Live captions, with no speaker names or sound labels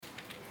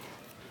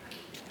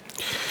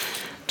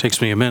Takes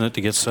me a minute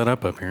to get set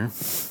up here.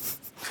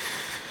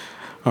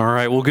 All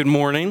right, well, good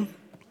morning.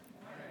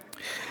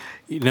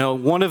 You know,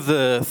 one of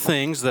the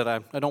things that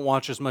I don't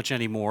watch as much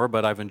anymore,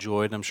 but I've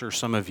enjoyed, I'm sure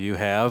some of you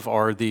have,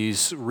 are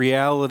these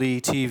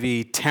reality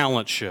TV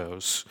talent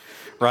shows,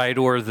 right?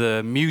 Or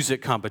the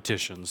music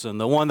competitions. And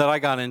the one that I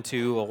got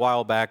into a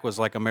while back was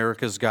like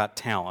America's Got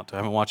Talent. I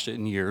haven't watched it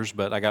in years,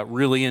 but I got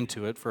really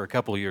into it for a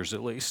couple of years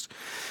at least.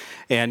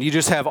 And you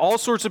just have all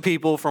sorts of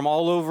people from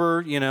all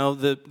over,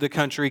 the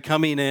country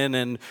coming in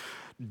and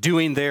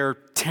doing their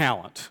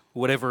talent,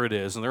 whatever it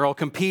is. And they're all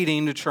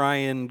competing to try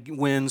and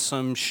win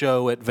some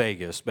show at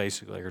Vegas,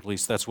 basically, or at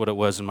least that's what it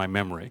was in my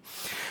memory.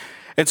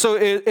 And so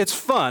it's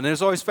fun, and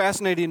it's always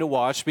fascinating to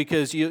watch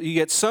because you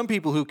get some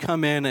people who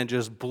come in and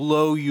just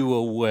blow you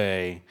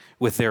away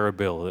with their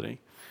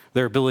ability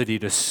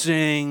to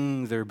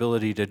sing, their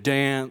ability to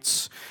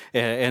dance,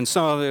 and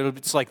some of it,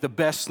 it's like the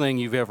best thing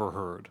you've ever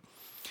heard.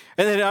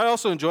 And then I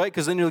also enjoy it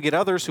because then you'll get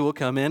others who will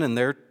come in and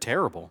they're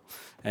terrible.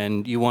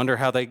 And you wonder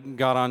how they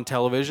got on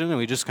television, and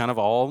we just kind of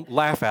all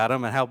laugh at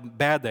them and how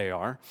bad they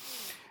are.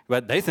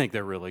 But they think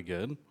they're really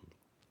good.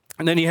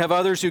 And then you have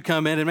others who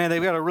come in, and man,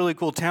 they've got a really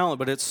cool talent,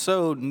 but it's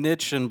so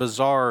niche and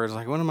bizarre. It's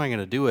like, what am I going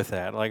to do with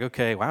that? Like,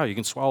 okay, wow, you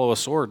can swallow a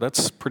sword.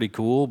 That's pretty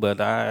cool, but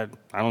I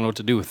don't know what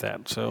to do with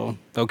that. So,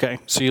 okay,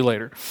 see you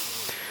later.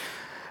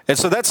 And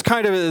so that's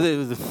kind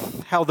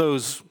of how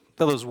those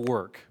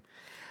work.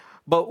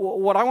 But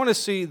what I want to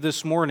see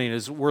this morning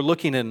is we're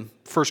looking in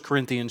 1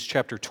 Corinthians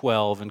chapter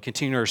 12 and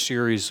continue our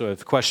series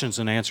of questions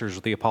and answers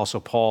with the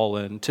Apostle Paul.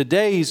 And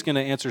today he's going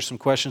to answer some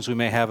questions we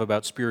may have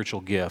about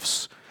spiritual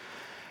gifts.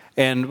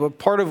 And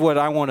part of what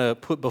I want to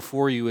put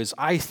before you is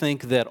I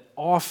think that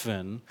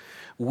often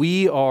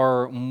we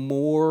are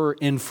more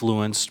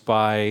influenced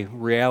by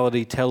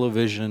reality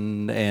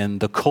television and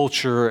the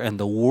culture and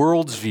the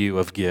world's view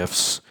of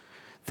gifts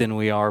than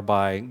we are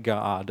by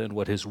God and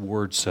what His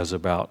Word says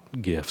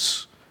about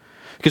gifts.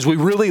 Because we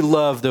really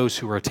love those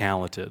who are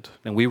talented,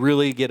 and we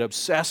really get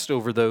obsessed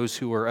over those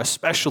who are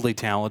especially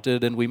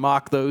talented, and we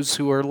mock those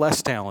who are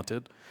less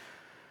talented.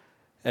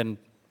 And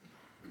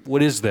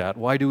what is that?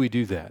 Why do we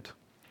do that?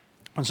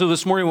 And so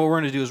this morning what we're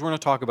going to do is we're going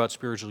to talk about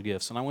spiritual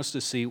gifts, and I want us to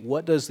see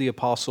what does the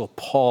Apostle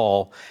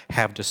Paul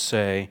have to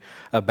say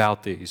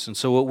about these. And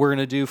so what we're going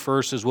to do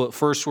first is we're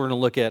going to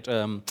look at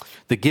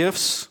the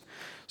gifts.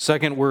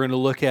 Second, we're going to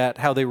look at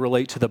how they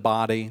relate to the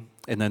body.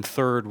 And then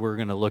third, we're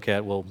going to look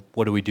at, well,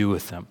 what do we do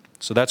with them?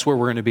 So that's where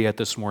we're going to be at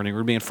this morning.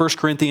 We're going to be in 1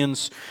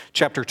 Corinthians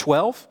chapter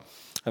 12.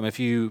 If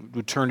you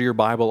would turn to your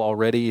Bible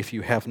already, if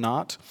you have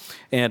not.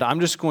 And I'm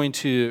just going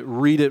to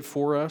read it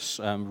for us,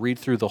 read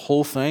through the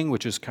whole thing,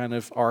 which is kind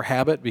of our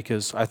habit,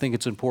 because I think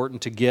it's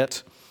important to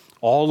get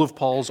all of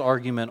Paul's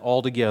argument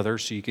all together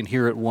so you can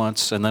hear it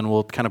once, and then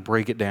we'll kind of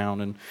break it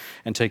down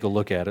and take a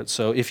look at it.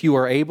 So if you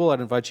are able, I'd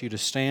invite you to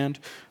stand,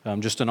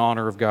 just in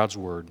honor of God's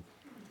Word.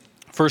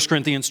 1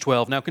 Corinthians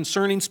 12, now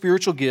concerning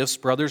spiritual gifts,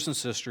 brothers and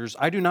sisters,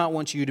 I do not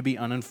want you to be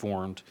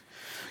uninformed.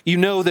 You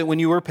know that when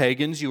you were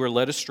pagans, you were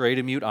led astray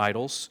to mute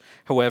idols.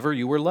 However,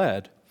 you were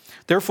led.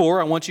 Therefore,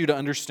 I want you to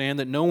understand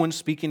that no one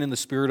speaking in the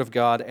Spirit of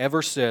God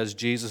ever says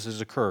Jesus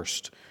is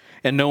accursed,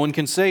 and no one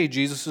can say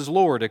Jesus is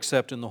Lord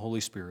except in the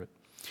Holy Spirit.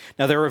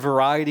 Now there are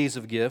varieties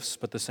of gifts,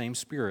 but the same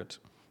Spirit.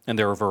 And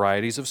there are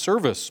varieties of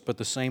service, but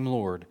the same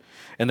Lord.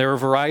 And there are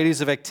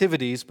varieties of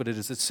activities, but it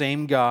is the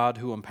same God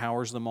who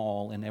empowers them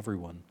all in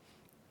everyone.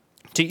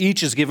 To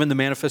each is given the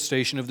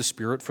manifestation of the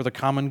Spirit for the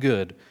common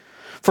good.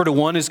 For to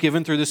one is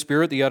given through the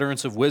Spirit the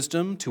utterance of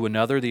wisdom, to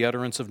another the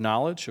utterance of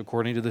knowledge,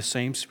 according to the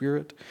same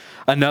Spirit.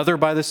 Another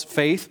by this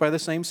faith by the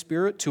same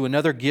Spirit, to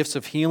another gifts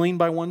of healing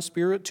by one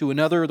Spirit, to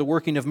another the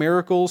working of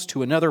miracles,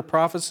 to another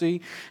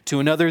prophecy, to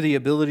another the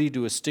ability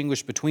to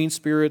distinguish between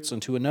spirits, and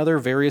to another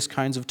various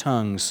kinds of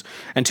tongues,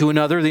 and to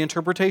another the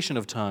interpretation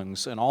of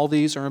tongues. And all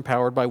these are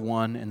empowered by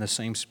one and the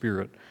same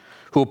Spirit,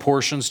 who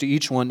apportions to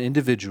each one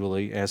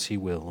individually as He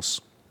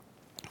wills.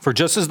 For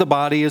just as the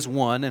body is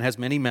one and has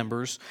many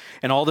members,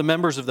 and all the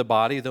members of the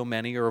body, though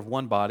many, are of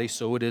one body,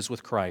 so it is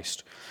with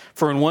Christ.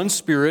 For in one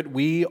Spirit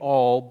we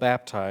all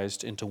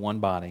baptized into one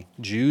body,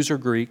 Jews or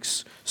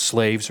Greeks,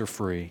 slaves or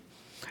free.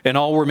 And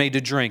all were made to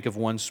drink of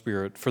one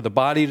Spirit. For the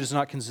body does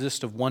not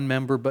consist of one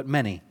member, but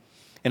many.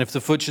 And if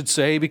the foot should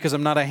say, because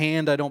I'm not a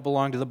hand, I don't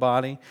belong to the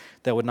body,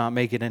 that would not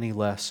make it any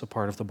less a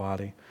part of the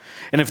body.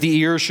 And if the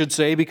ear should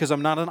say, because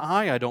I'm not an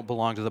eye, I don't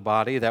belong to the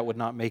body, that would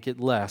not make it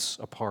less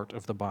a part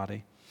of the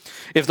body.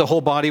 If the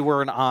whole body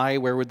were an eye,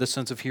 where would the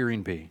sense of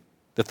hearing be?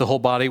 If the whole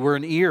body were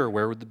an ear,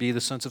 where would be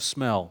the sense of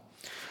smell?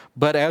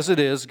 But as it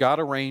is, God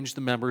arranged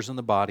the members in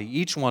the body,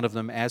 each one of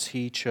them as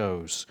He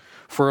chose.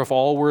 For if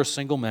all were a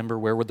single member,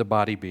 where would the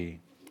body be?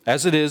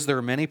 As it is, there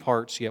are many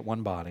parts, yet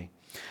one body.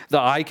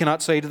 The eye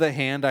cannot say to the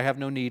hand, I have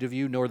no need of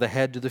you, nor the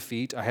head to the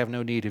feet, I have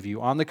no need of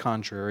you. On the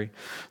contrary,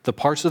 the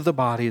parts of the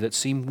body that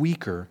seem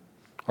weaker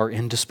are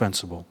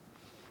indispensable.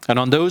 And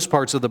on those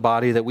parts of the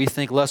body that we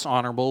think less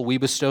honorable, we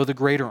bestow the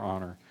greater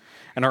honor.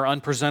 And our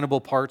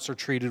unpresentable parts are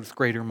treated with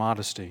greater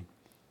modesty,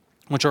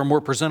 which our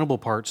more presentable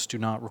parts do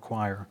not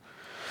require.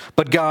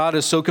 But God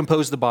has so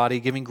composed the body,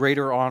 giving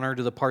greater honor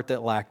to the part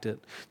that lacked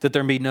it, that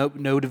there be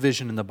no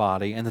division in the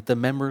body, and that the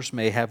members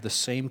may have the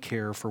same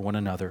care for one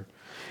another.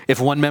 If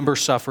one member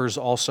suffers,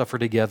 all suffer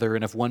together,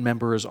 and if one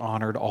member is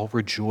honored, all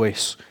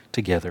rejoice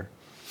together.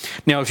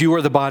 Now, if you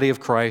are the body of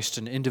Christ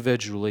and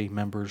individually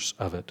members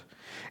of it,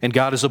 and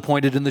God has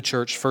appointed in the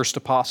church first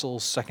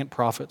apostles, second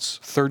prophets,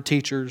 third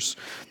teachers,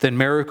 then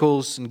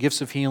miracles and gifts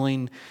of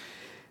healing,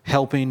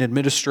 helping,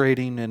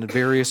 administrating, and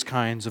various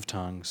kinds of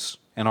tongues.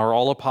 And are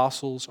all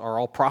apostles, are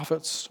all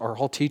prophets, are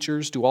all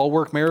teachers? Do all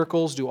work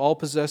miracles? Do all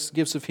possess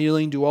gifts of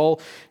healing? Do all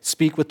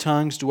speak with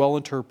tongues? Do all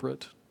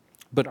interpret?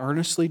 But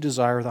earnestly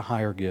desire the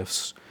higher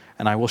gifts,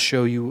 and I will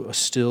show you a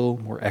still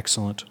more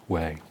excellent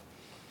way.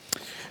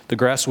 The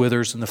grass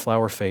withers and the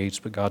flower fades,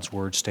 but God's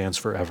word stands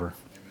forever.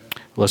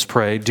 Amen. Let's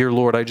pray. Dear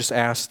Lord, I just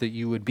ask that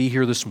you would be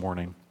here this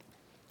morning.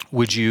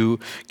 Would you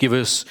give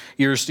us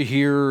ears to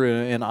hear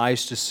and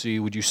eyes to see?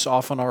 Would you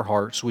soften our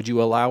hearts? Would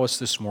you allow us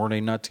this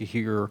morning not to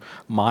hear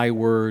my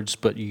words,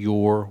 but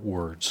your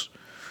words?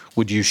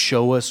 Would you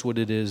show us what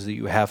it is that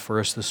you have for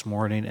us this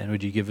morning, and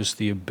would you give us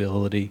the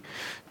ability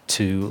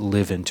to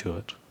live into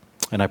it?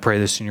 And I pray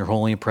this in your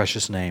holy and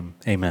precious name.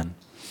 Amen.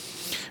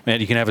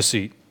 Man, you can have a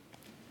seat.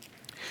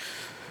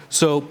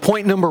 So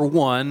point number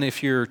one,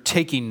 if you're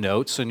taking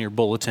notes in your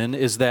bulletin,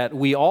 is that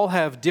we all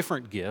have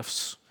different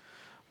gifts,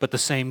 but the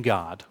same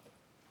God.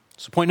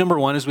 So point number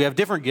one is we have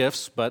different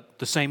gifts, but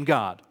the same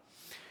God.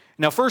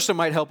 Now, first, it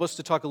might help us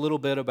to talk a little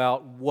bit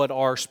about what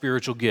are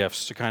spiritual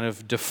gifts, to kind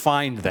of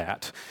define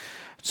that.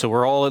 So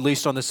we're all at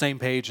least on the same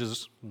page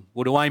as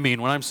what do I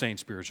mean when I'm saying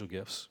spiritual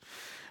gifts?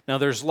 Now,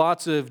 there's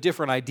lots of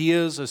different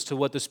ideas as to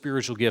what the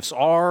spiritual gifts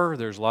are.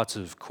 There's lots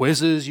of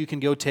quizzes you can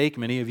go take.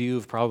 Many of you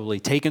have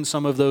probably taken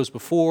some of those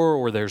before,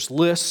 or there's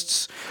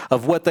lists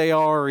of what they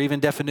are, or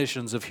even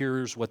definitions of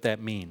here's what that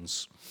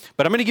means.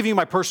 But I'm going to give you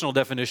my personal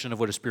definition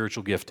of what a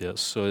spiritual gift is,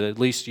 so at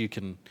least you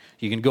can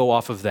go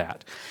off of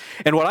that.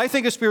 And what I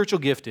think a spiritual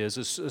gift is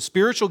a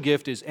spiritual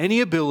gift is any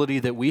ability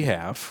that we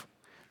have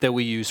that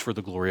we use for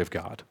the glory of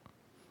God.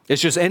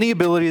 It's just any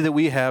ability that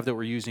we have that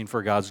we're using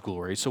for God's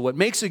glory. So what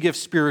makes a gift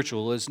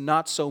spiritual is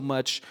not so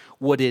much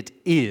what it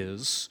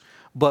is,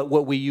 but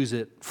what we use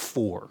it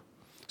for.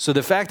 So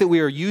the fact that we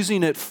are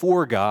using it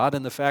for God,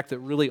 and the fact that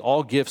really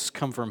all gifts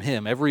come from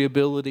Him, every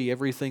ability,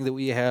 everything that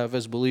we have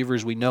as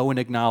believers we know and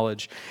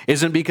acknowledge,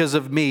 isn't because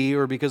of me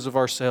or because of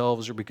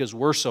ourselves or because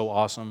we're so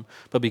awesome,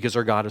 but because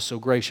our God is so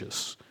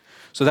gracious.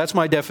 So that's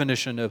my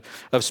definition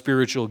of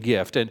spiritual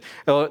gift. And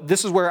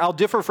this is where I'll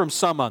differ from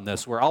some on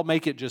this, where I'll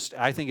make it just,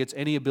 I think it's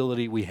any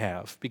ability we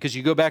have. Because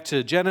you go back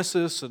to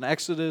Genesis and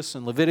Exodus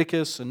and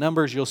Leviticus and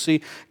Numbers, you'll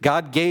see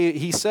God gave,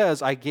 He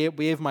says, I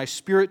gave my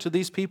spirit to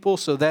these people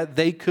so that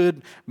they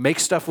could make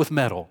stuff with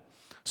metal,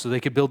 so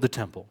they could build the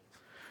temple.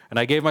 And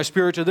I gave my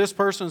spirit to this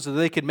person so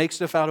they could make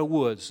stuff out of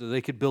wood, so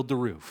they could build the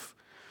roof.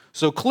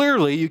 So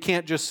clearly, you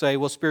can't just say,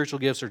 well, spiritual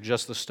gifts are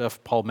just the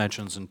stuff Paul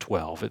mentions in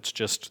 12. It's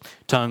just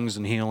tongues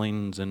and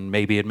healings and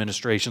maybe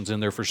administrations in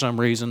there for some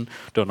reason.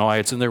 Don't know why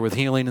it's in there with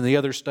healing and the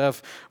other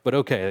stuff. But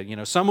okay,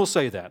 some will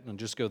say that and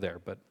just go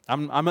there. But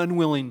I'm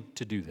unwilling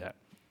to do that.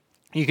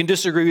 You can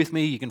disagree with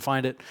me. You can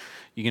find it.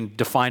 You can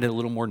define it a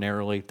little more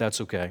narrowly.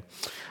 That's okay.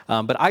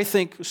 But I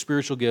think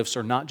spiritual gifts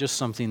are not just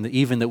something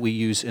that we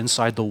use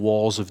inside the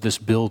walls of this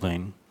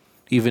building,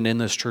 even in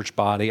this church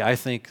body. I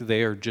think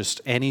they are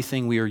just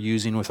anything we are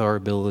using with our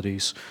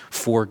abilities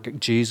for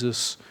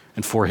Jesus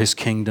and for His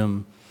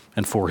kingdom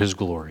and for His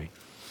glory.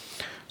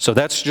 So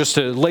that's just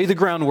to lay the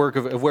groundwork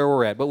of where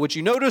we're at. But what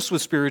you notice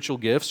with spiritual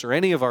gifts, or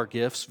any of our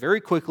gifts, very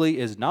quickly,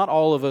 is not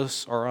all of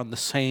us are on the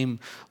same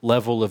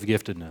level of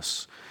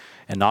giftedness.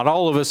 And not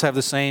all of us have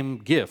the same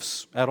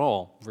gifts at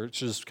all,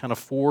 which is kind of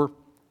 4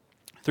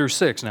 through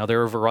 6. Now,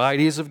 there are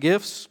varieties of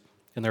gifts,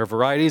 and there are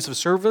varieties of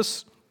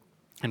service,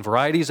 and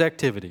varieties of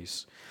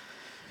activities.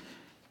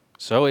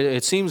 So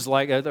it seems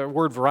like the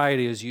word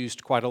variety is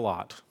used quite a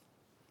lot.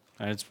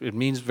 And it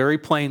means very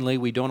plainly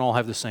we don't all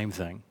have the same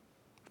thing.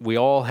 We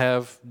all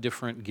have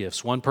different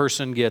gifts. One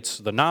person gets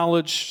the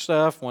knowledge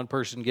stuff, one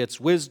person gets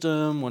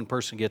wisdom, one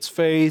person gets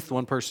faith,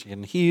 one person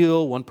can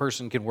heal, one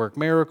person can work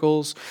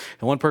miracles,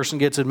 and one person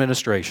gets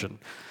administration.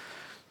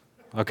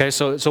 Okay,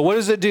 so what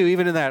does it do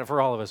even in that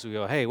for all of us? We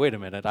go, hey, wait a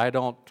minute, I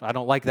don't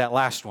like that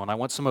last one. I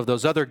want some of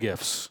those other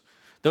gifts.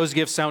 Those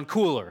gifts sound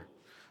cooler.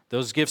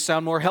 Those gifts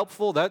sound more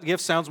helpful. That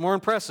gift sounds more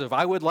impressive.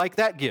 I would like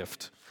that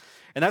gift.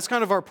 And that's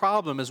kind of our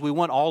problem, is we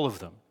want all of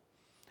them.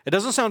 It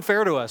doesn't sound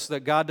fair to us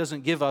that God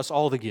doesn't give us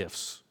all the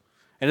gifts.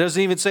 And it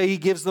doesn't even say He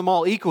gives them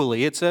all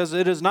equally. It says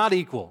it is not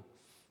equal,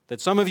 that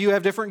some of you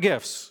have different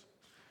gifts,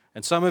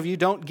 and some of you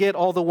don't get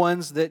all the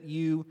ones that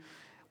you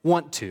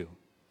want to.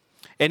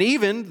 And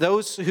even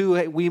those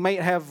who we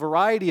might have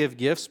variety of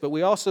gifts, but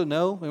we also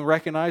know and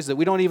recognize that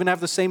we don't even have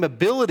the same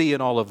ability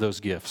in all of those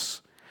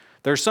gifts.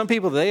 There are some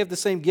people, they have the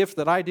same gift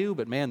that I do,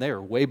 but man, they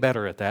are way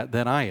better at that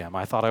than I am.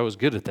 I thought I was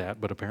good at that,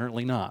 but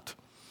apparently not.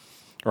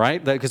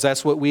 Right? Because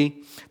that's what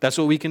we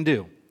can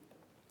do.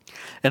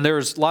 And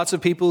there's lots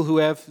of people who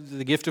have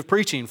the gift of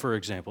preaching, for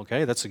example.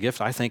 Okay, that's a gift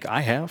I think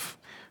I have.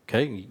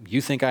 Okay,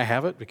 you think I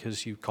have it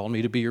because you called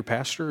me to be your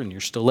pastor and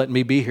you're still letting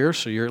me be here,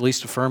 so you're at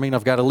least affirming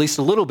I've got at least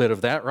a little bit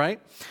of that, right?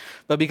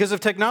 But because of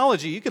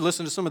technology, you could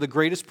listen to some of the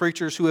greatest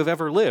preachers who have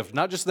ever lived,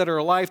 not just that are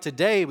alive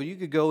today, but you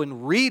could go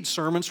and read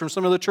sermons from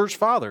some of the church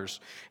fathers.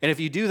 And if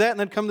you do that and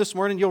then come this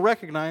morning, you'll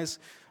recognize,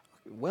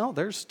 well,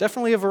 there's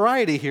definitely a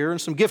variety here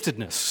and some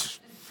giftedness.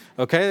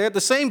 Okay, they have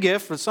the same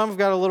gift, but some have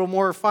got a little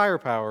more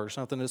firepower or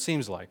something, it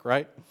seems like,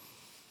 right?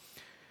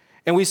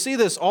 And we see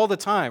this all the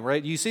time,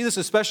 right? You see this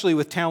especially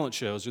with talent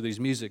shows or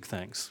these music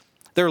things.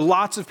 There are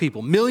lots of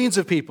people, millions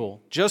of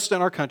people just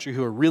in our country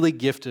who are really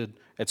gifted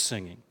at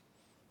singing.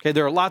 Okay,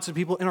 there are lots of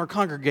people in our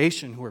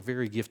congregation who are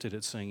very gifted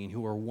at singing,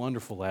 who are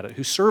wonderful at it,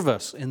 who serve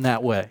us in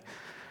that way,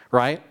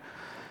 right?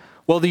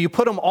 Well, you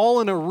put them all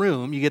in a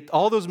room, you get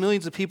all those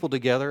millions of people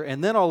together,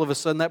 and then all of a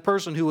sudden that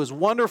person who was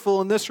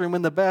wonderful in this room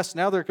and the best,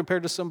 now they're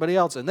compared to somebody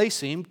else, and they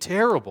seem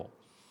terrible.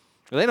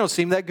 They don't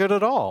seem that good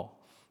at all.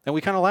 And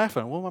we kind of laugh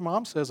at them. Well, my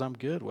mom says I'm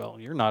good. Well,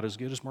 you're not as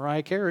good as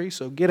Mariah Carey,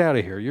 so get out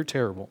of here. You're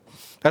terrible.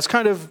 That's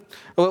kind of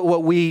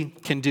what we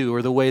can do,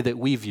 or the way that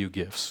we view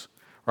gifts,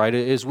 right?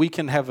 Is we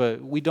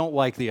don't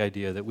like the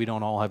idea that we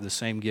don't all have the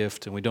same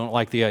gift, and we don't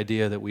like the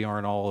idea that we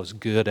aren't all as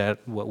good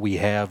at what we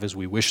have as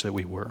we wish that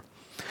we were.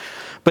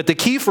 But the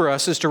key for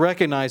us is to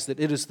recognize that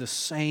it is the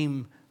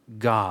same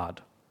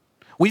God.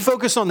 We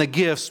focus on the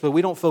gifts, but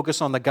we don't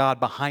focus on the God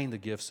behind the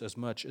gifts as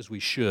much as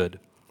we should.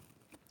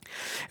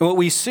 And what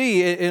we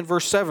see in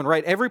verse 7,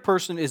 right, every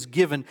person is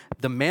given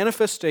the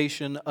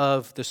manifestation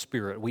of the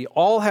Spirit. We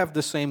all have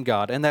the same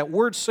God, and that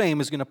word same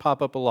is going to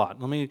pop up a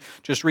lot. Let me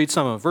just read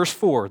some of them. Verse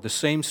 4, the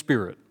same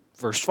Spirit.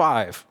 Verse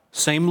 5,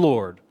 same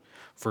Lord.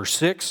 Verse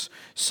 6,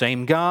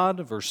 same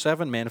God. Verse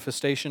 7,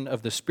 manifestation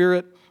of the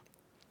Spirit.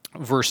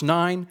 Verse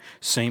 9,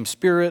 same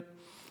Spirit.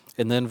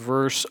 And then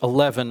verse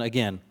 11,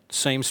 again,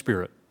 same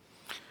Spirit.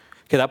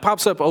 Okay, that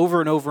pops up over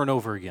and over and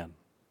over again.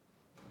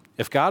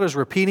 If God is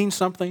repeating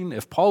something,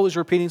 if Paul is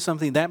repeating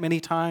something that many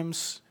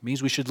times, it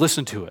means we should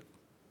listen to it.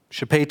 We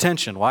should pay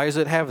attention. Why does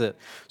it have that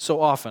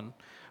so often?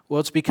 Well,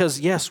 it's because,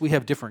 yes, we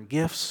have different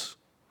gifts.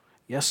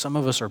 Yes, some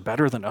of us are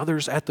better than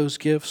others at those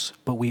gifts,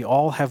 but we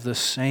all have the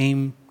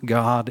same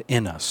God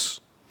in us.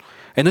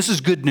 And this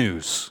is good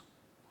news.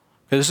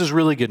 This is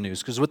really good news,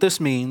 because what this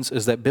means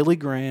is that Billy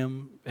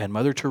Graham and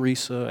Mother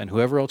Teresa and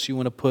whoever else you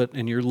want to put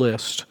in your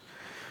list,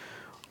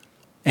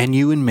 and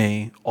you and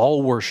me,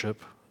 all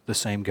worship the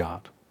same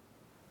God.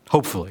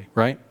 Hopefully,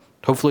 right?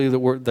 Hopefully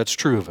that's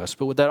true of us.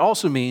 But what that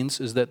also means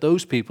is that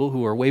those people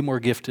who are way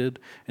more gifted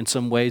in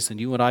some ways than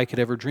you and I could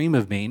ever dream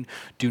of being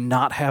do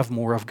not have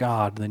more of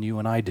God than you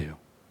and I do.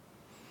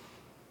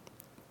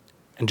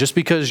 And just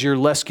because you're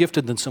less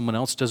gifted than someone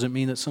else doesn't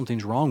mean that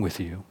something's wrong with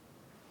you.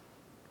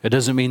 It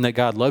doesn't mean that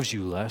God loves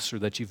you less or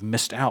that you've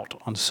missed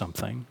out on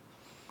something.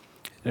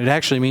 It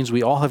actually means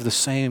we all have the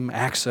same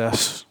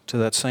access to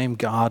that same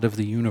God of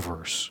the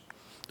universe.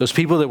 Those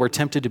people that we're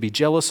tempted to be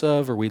jealous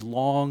of or we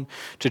long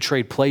to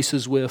trade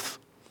places with,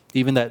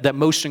 even that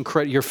most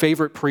incredible, your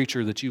favorite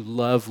preacher that you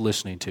love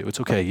listening to. It's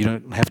okay. You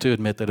don't have to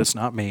admit that it's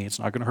not me. It's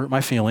not going to hurt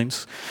my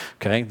feelings.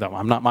 Okay?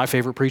 I'm not my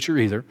favorite preacher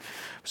either.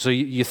 So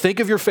you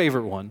think of your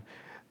favorite one.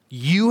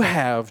 You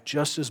have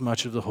just as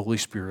much of the Holy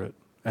Spirit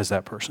as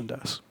that person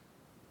does.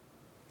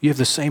 You have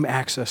the same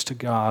access to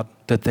God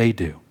that they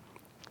do.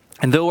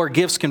 And though our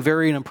gifts can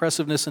vary in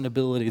impressiveness and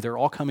ability, they're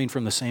all coming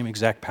from the same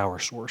exact power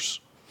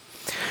source.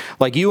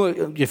 Like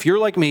you, if you're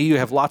like me, you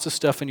have lots of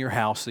stuff in your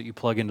house that you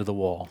plug into the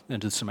wall,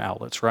 into some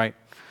outlets, right?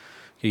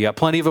 You got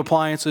plenty of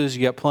appliances,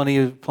 you got plenty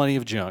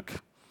of junk.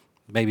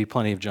 Maybe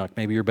plenty of junk.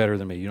 Maybe you're better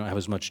than me. You don't have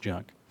as much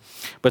junk.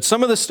 But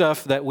some of the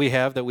stuff that we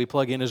have that we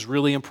plug in is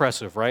really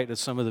impressive, right?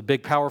 It's some of the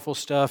big, powerful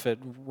stuff. It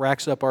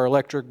racks up our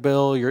electric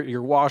bill,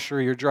 your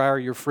washer, your dryer,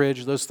 your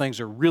fridge. Those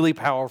things are really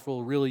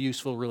powerful, really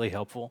useful, really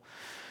helpful.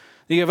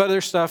 You have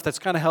other stuff that's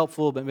kind of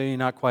helpful, but maybe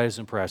not quite as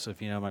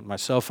impressive. You know, my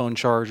cell phone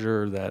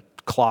charger, that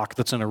clock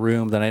that's in a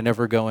room that I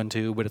never go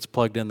into, but it's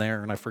plugged in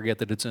there, and I forget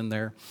that it's in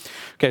there.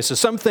 Okay, so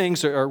some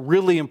things are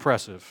really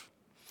impressive.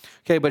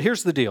 Okay, but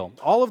here's the deal.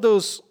 All of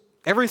those,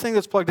 everything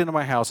that's plugged into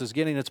my house is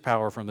getting its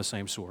power from the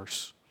same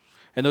source.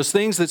 And those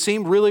things that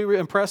seem really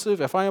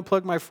impressive, if I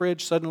unplug my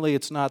fridge, suddenly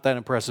it's not that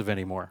impressive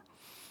anymore.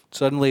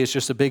 Suddenly it's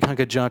just a big hunk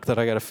of junk that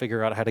I got to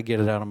figure out how to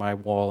get it out of my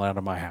wall, out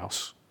of my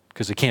house,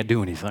 because it can't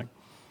do anything.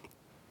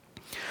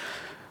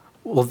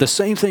 Well, the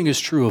same thing is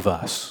true of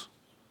us.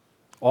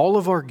 All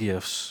of our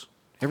gifts,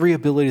 every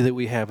ability that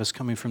we have is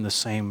coming from the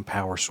same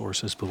power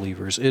source as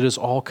believers. It is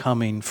all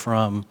coming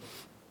from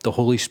the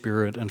Holy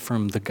Spirit and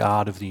from the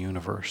God of the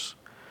universe.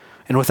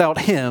 And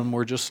without Him,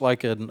 we're just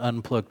like an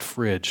unplugged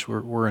fridge.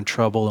 We're in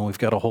trouble and we've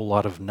got a whole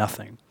lot of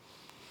nothing.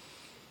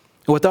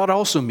 And what that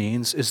also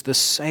means is the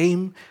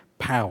same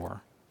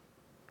power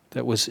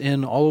that was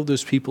in all of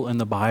those people in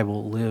the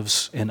Bible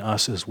lives in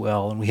us as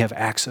well, and we have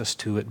access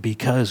to it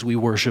because we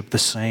worship the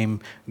same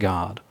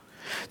God.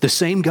 The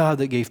same God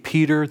that gave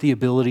Peter the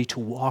ability to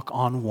walk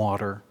on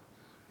water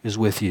is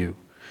with you.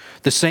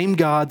 The same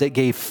God that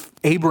gave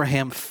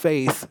Abraham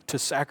faith to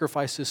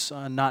sacrifice his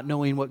son, not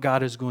knowing what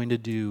God is going to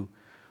do,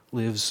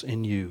 lives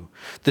in you.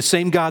 The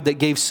same God that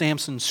gave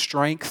Samson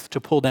strength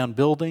to pull down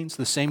buildings,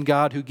 the same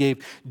God who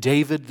gave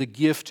David the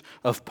gift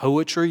of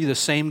poetry, the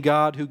same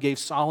God who gave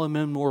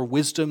Solomon more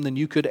wisdom than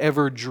you could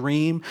ever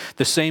dream,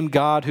 the same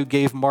God who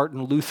gave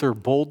Martin Luther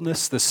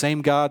boldness, the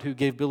same God who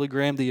gave Billy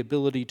Graham the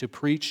ability to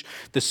preach,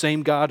 the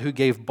same God who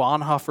gave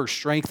Bonhoeffer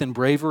strength and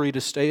bravery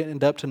to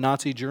stand up to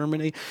Nazi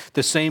Germany,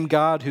 the same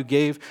God who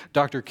gave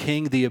Dr.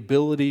 King the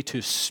ability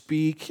to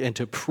speak and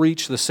to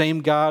preach, the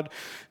same God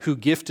who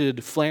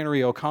gifted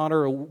Flannery O'Connor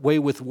a way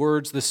with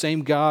words, the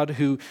same God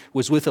who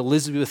was with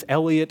Elizabeth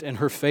Elliot and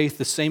her faith,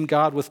 the same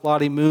God with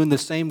Lottie Moon, the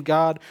same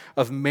God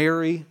of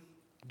Mary,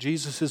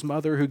 Jesus'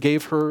 mother, who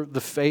gave her the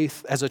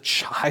faith as a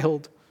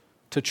child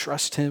to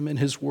trust him in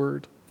his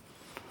word.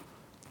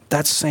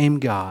 That same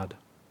God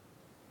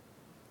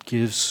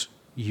gives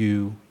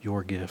you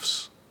your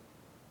gifts.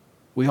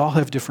 We all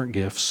have different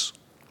gifts.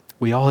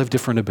 We all have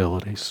different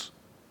abilities,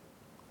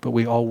 but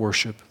we all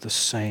worship the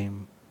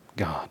same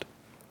God.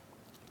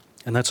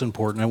 And that's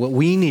important. And what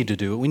we need to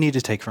do, what we need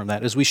to take from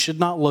that, is we should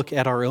not look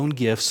at our own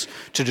gifts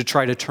to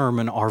try to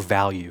determine our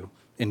value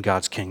in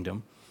God's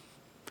kingdom.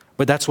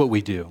 But that's what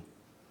we do.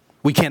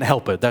 We can't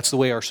help it. That's the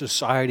way our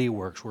society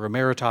works. We're a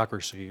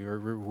meritocracy.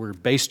 We're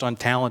based on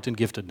talent and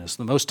giftedness.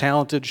 The most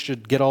talented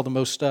should get all the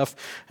most stuff,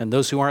 and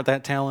those who aren't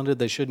that talented,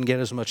 they shouldn't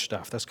get as much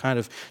stuff. That's kind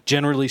of,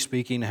 generally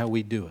speaking, how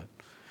we do it.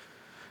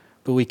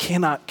 But we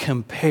cannot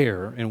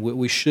compare, and what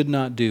we should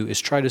not do is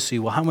try to see,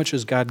 well, how much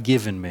has God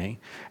given me?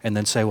 And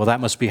then say, well, that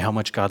must be how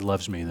much God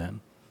loves me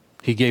then.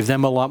 He gave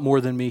them a lot more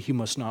than me. He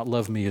must not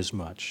love me as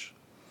much.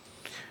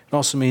 It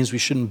also means we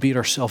shouldn't beat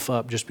ourselves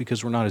up just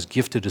because we're not as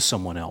gifted as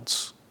someone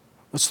else.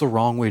 That's the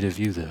wrong way to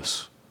view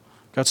this.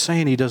 God's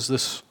saying he does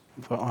this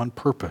on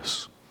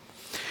purpose.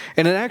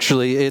 And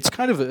it's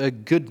kind of a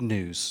good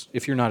news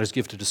if you're not as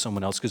gifted as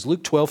someone else, because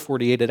Luke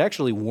 12:48, it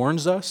actually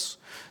warns us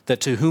that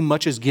to whom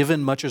much is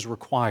given, much is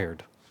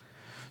required.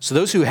 So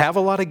those who have a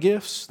lot of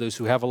gifts, those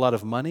who have a lot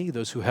of money,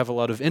 those who have a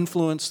lot of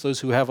influence, those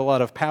who have a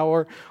lot of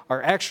power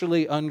are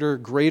actually under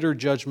greater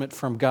judgment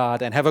from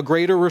God and have a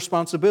greater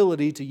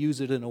responsibility to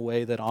use it in a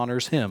way that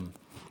honors him.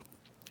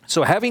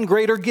 So having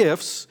greater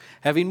gifts,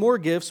 having more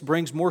gifts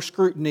brings more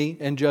scrutiny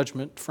and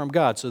judgment from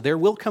God. So there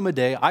will come a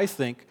day, I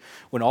think,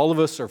 when all of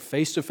us are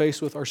face to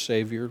face with our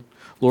Savior,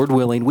 Lord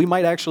willing, we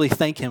might actually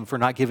thank him for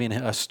not giving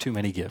us too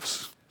many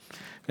gifts.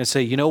 And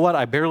say, you know what,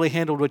 I barely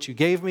handled what you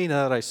gave me.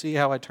 Now that I see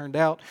how I turned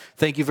out,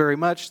 thank you very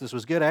much. This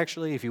was good,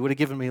 actually. If you would have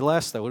given me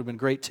less, that would have been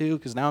great too,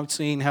 because now I'm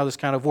seeing how this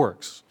kind of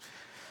works.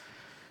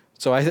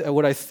 So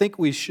what I think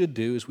we should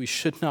do is we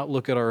should not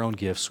look at our own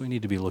gifts. We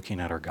need to be looking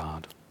at our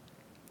God.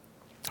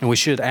 And we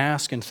should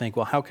ask and think,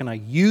 well, how can I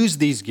use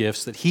these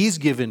gifts that he's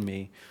given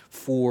me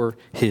for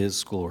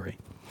his glory?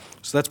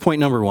 So that's point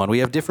number one. We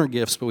have different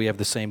gifts, but we have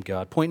the same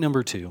God. Point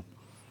number two,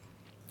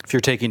 if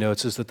you're taking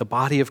notes, is that the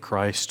body of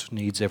Christ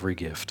needs every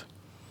gift.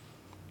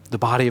 The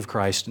body of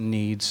Christ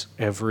needs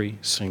every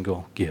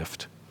single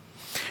gift.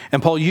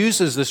 And Paul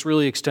uses this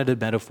really extended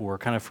metaphor,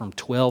 kind of from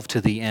 12 to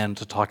the end,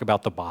 to talk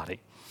about the body.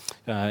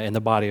 And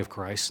the body of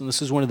Christ. And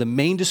this is one of the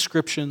main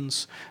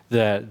descriptions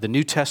that the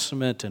New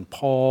Testament and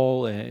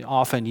Paul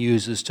often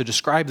uses to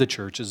describe the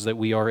church, is that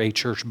we are a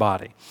church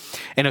body.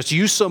 And it's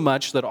used so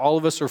much that all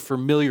of us are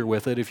familiar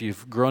with it if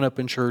you've grown up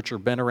in church or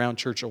been around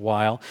church a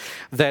while,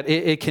 that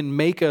it can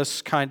make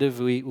us kind of,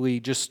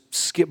 we just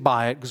skip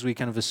by it because we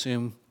kind of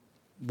assume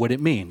what it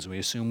means. We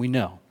assume we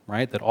know.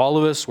 Right? That all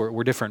of us,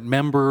 we're different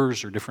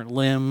members or different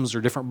limbs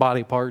or different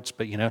body parts,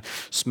 but,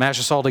 smash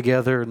us all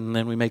together and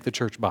then we make the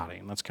church body.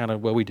 And that's kind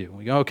of what we do.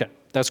 We go, okay,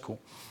 that's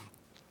cool.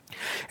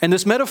 And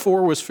this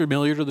metaphor was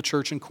familiar to the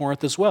church in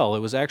Corinth as well. It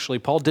was actually,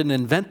 Paul didn't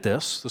invent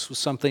this. This was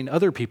something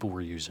other people were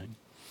using.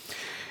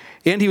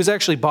 And he was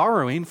actually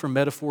borrowing from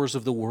metaphors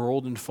of the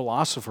world and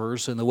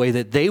philosophers in the way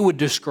that they would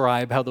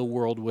describe how the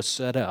world was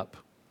set up.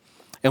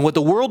 And what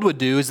the world would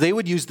do is they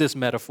would use this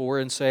metaphor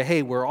and say,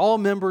 hey, we're all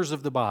members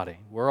of the body.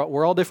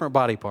 We're all different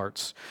body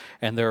parts.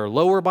 And there are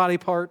lower body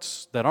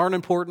parts that aren't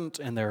important,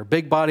 and there are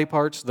big body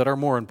parts that are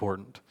more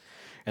important.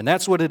 And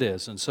that's what it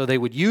is. And so they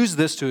would use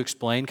this to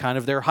explain kind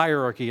of their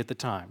hierarchy at the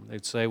time.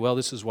 They'd say, well,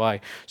 this is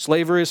why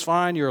slavery is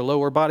fine. You're a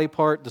lower body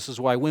part. This is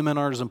why women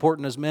aren't as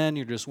important as men.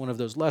 You're just one of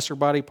those lesser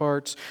body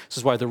parts. This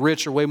is why the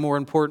rich are way more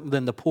important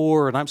than the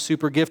poor. And I'm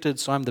super gifted,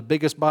 so I'm the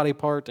biggest body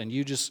part. And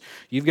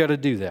you've got to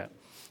do that.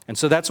 And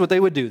so that's what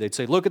they would do. They'd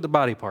say, look at the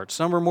body parts.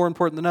 Some are more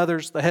important than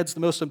others. The head's the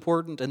most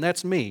important, and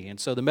that's me. And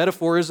so the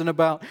metaphor isn't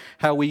about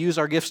how we use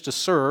our gifts to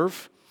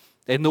serve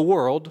in the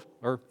world,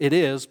 or it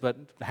is, but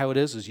how it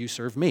is you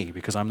serve me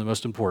because I'm the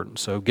most important.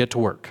 So get to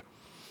work.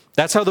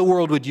 That's how the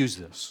world would use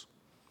this.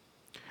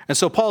 And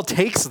so Paul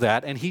takes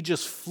that and he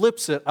just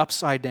flips it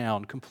upside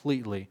down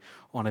completely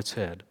on its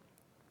head.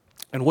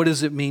 And what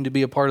does it mean to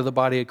be a part of the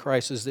body of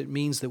Christ? It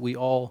means that we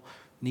all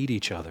need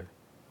each other.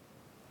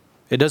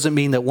 It doesn't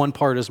mean that one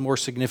part is more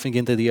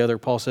significant than the other.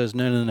 Paul says,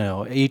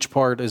 no. Each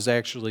part is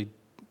actually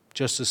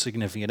just as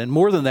significant. And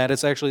more than that,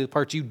 it's actually the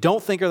parts you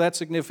don't think are that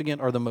significant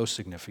are the most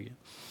significant.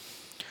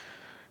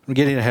 I'm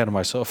getting ahead of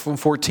myself. From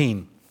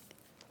 14,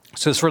 it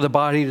says, for the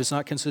body does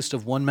not consist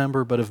of one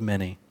member, but of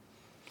many.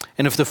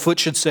 And if the foot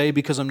should say,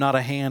 because I'm not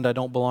a hand, I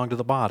don't belong to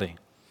the body,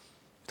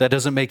 that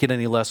doesn't make it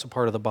any less a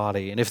part of the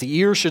body. And if the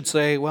ear should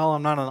say, well,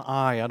 I'm not an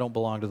eye, I don't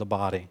belong to the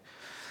body,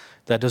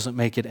 that doesn't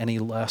make it any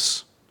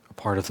less a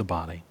part of the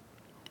body.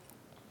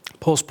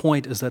 Paul's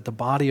point is that the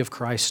body of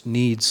Christ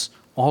needs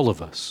all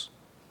of us,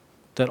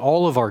 that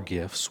all of our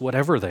gifts,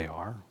 whatever they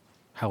are,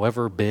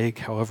 however big,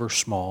 however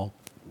small,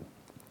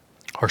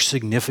 are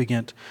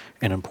significant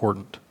and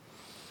important.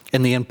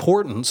 And the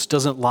importance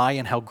doesn't lie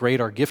in how great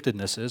our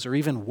giftedness is or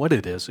even what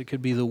it is. It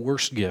could be the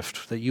worst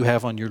gift that you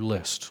have on your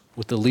list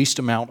with the least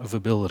amount of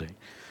ability.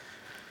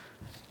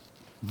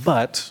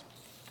 But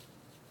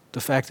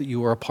the fact that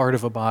you are a part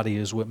of a body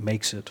is what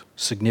makes it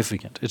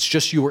significant. It's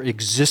just your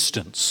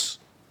existence.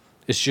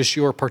 It's just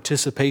your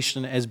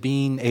participation as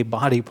being a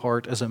body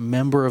part, as a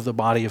member of the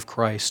body of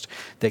Christ,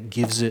 that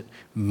gives it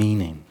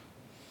meaning.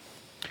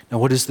 Now,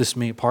 what does this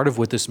mean? Part of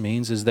what this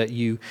means is that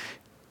you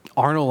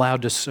aren't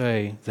allowed to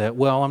say that,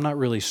 well, I'm not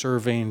really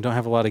serving, don't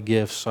have a lot of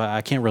gifts, so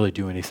I can't really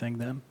do anything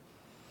then.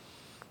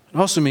 It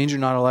also means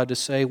you're not allowed to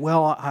say,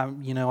 well,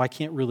 I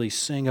can't really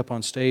sing up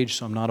on stage,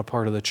 so I'm not a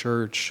part of the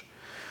church.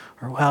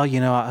 Or, well,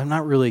 I'm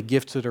not really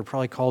gifted or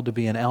probably called to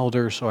be an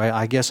elder, so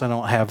I guess I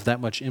don't have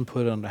that much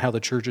input on how the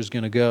church is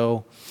going to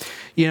go.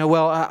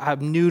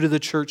 I'm new to the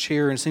church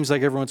here, and it seems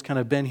like everyone's kind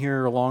of been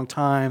here a long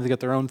time. They got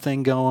their own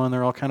thing going.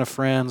 They're all kind of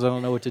friends. I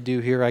don't know what to do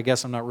here. I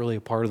guess I'm not really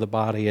a part of the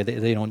body.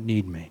 They don't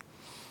need me.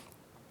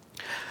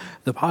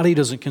 The body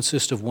doesn't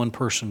consist of one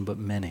person, but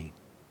many.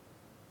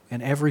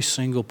 And every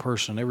single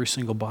person, every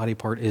single body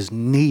part is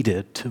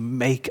needed to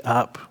make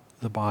up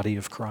the body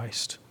of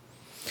Christ.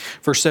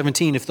 Verse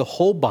 17, if the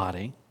whole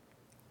body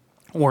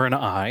were an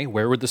eye,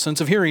 where would the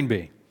sense of hearing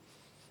be?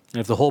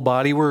 And if the whole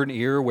body were an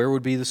ear, where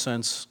would be the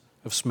sense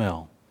of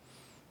smell?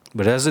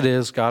 But as it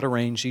is, God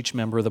arranged each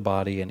member of the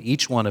body and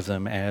each one of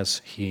them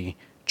as He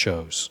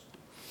chose.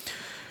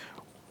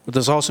 What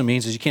this also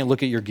means is you can't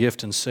look at your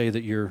gift and say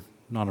that you're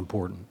not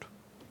important.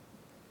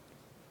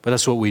 But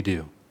that's what we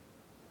do.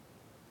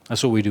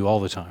 That's what we do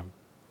all the time.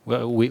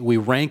 We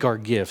rank our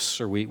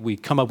gifts, or we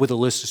come up with a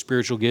list of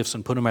spiritual gifts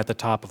and put them at the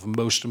top of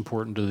most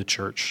important to the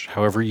church,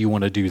 however you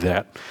want to do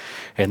that.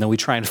 And then we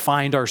try and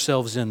find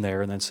ourselves in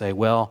there and then say,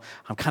 well,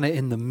 I'm kind of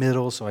in the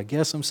middle, so I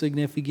guess I'm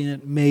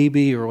significant,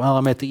 maybe, or well,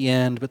 I'm at the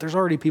end, but there's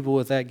already people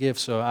with that gift,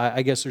 so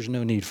I guess there's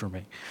no need for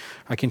me.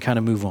 I can kind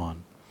of move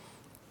on.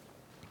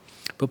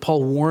 But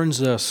Paul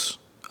warns us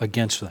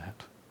against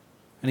that.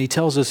 And he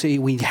tells us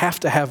we have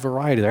to have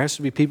variety. There has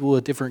to be people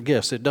with different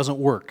gifts. It doesn't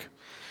work.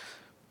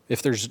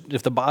 If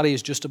the body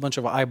is just a bunch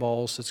of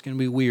eyeballs, it's going to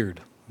be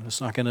weird.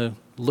 It's not going to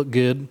look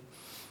good.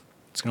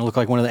 It's going to look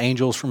like one of the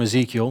angels from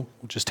Ezekiel,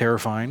 which is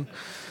terrifying.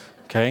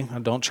 Okay,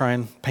 don't try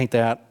and paint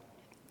that.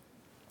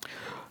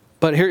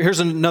 But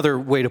here's another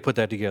way to put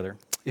that together.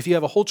 If you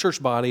have a whole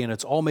church body and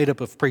it's all made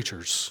up of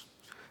preachers,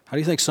 how do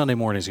you think Sunday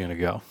morning is going to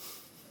go?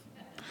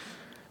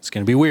 It's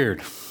going to be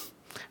weird.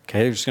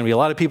 Okay, there's going to be a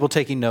lot of people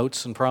taking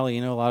notes and probably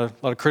a lot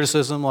of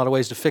criticism, a lot of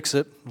ways to fix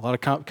it, a lot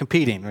of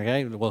competing.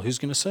 Okay, well, who's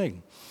going to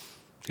sing?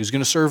 Who's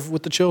going to serve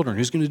with the children?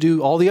 Who's going to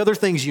do all the other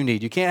things you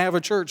need? You can't have a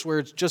church where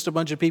it's just a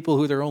bunch of people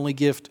who their only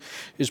gift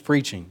is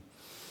preaching.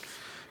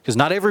 Because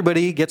not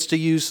everybody gets to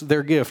use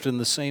their gift in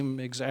the same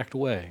exact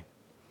way.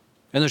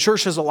 And the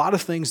church has a lot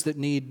of things that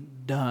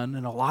need done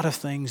and a lot of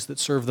things that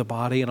serve the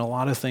body and a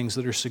lot of things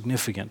that are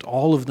significant.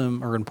 All of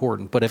them are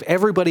important. But if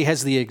everybody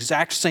has the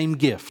exact same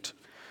gift,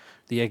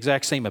 the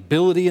exact same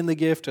ability in the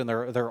gift, and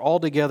they're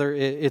all together,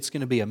 it's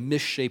going to be a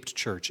misshaped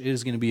church. It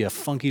is going to be a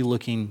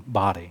funky-looking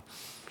body.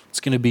 It's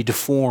going to be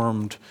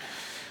deformed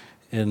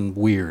and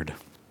weird.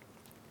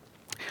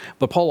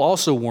 But Paul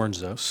also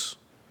warns us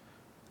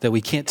that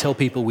we can't tell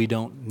people we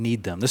don't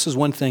need them. This is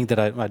one thing that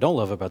I don't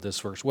love about this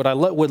verse. What I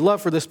would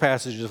love for this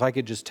passage is if I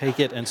could just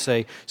take it and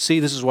say, see,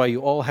 this is why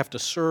you all have to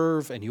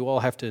serve and you all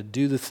have to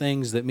do the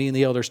things that me and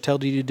the elders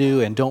tell you to do,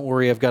 and don't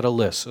worry, I've got a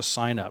list, so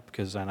sign up,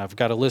 because I've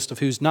got a list of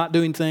who's not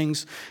doing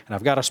things, and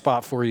I've got a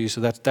spot for you, so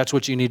that's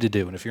what you need to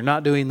do. And if you're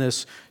not doing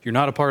this, you're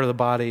not a part of the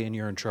body and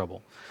you're in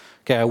trouble.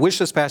 Okay, I wish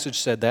this passage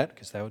said that,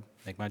 because that would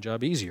make my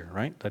job easier,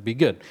 right? That'd be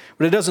good.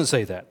 But it doesn't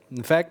say that.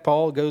 In fact,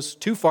 Paul goes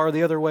too far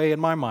the other way in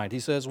my mind.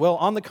 He says, well,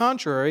 on the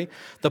contrary,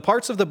 the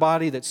parts of the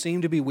body that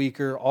seem to be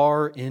weaker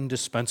are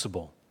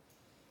indispensable.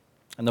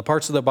 And the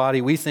parts of the body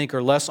we think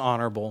are less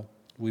honorable,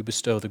 we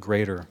bestow the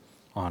greater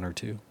honor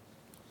to.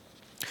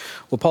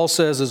 Well, Paul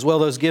says as well,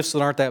 those gifts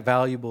that aren't that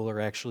valuable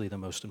are actually the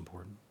most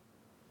important.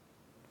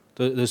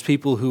 Those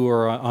people who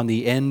are on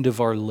the end of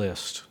our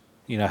list,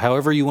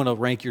 however you want to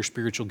rank your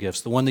spiritual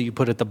gifts, the one that you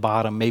put at the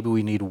bottom, maybe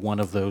we need one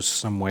of those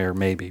somewhere,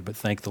 maybe. But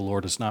thank the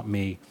Lord it's not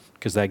me,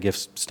 because that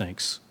gift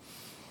stinks.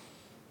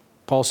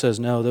 Paul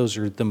says, no, those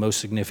are the most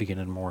significant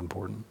and more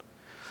important.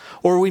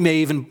 Or we may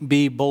even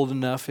be bold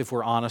enough, if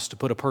we're honest, to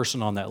put a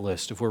person on that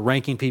list. If we're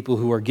ranking people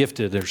who are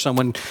gifted, or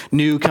someone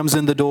new comes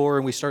in the door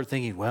and we start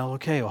thinking, well,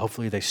 okay,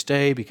 hopefully they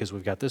stay because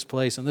we've got this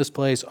place and this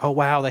place. Oh,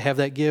 wow, they have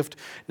that gift.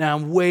 Now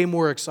I'm way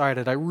more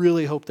excited. I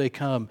really hope they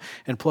come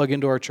and plug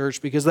into our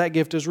church because that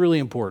gift is really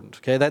important.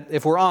 Okay, that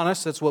if we're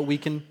honest, that's what we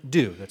can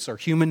do. That's our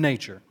human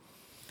nature.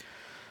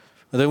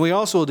 But then we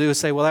also will do is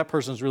say, well, that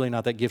person's really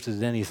not that gifted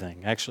at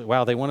anything. Actually,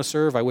 wow, they want to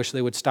serve. I wish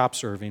they would stop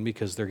serving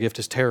because their gift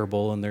is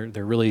terrible and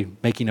they're really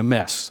making a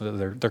mess.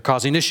 They're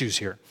causing issues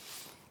here.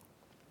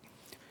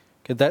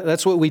 Okay,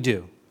 that's what we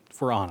do,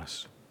 if we're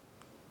honest.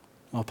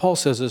 Well, Paul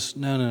says this,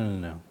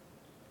 no.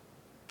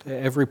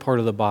 Every part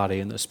of the body,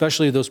 and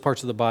especially those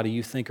parts of the body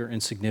you think are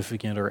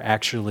insignificant, are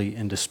actually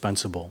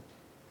indispensable.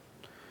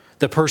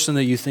 The person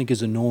that you think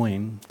is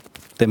annoying,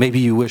 that maybe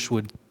you wish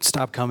would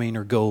stop coming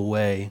or go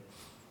away,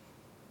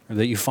 or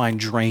that you find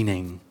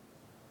draining,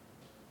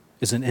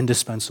 is an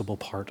indispensable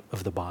part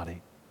of the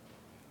body.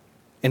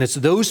 And it's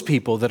those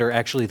people that are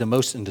actually the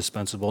most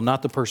indispensable,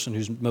 not the person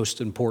who's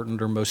most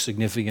important or most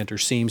significant or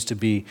seems to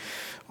be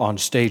on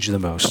stage the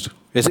most.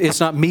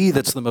 It's not me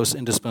that's the most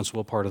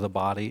indispensable part of the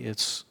body.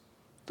 It's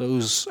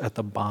those at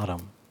the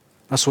bottom.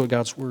 That's what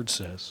God's Word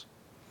says.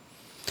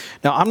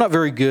 Now, I'm not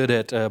very good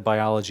at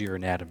biology or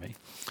anatomy.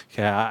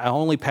 Okay, I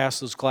only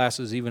passed those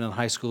classes even in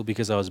high school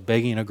because I was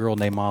begging a girl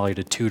named Molly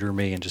to tutor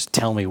me and just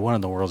tell me what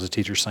in the world is the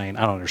teacher saying.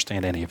 I don't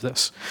understand any of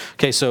this.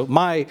 Okay, so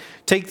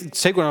take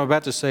what I'm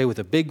about to say with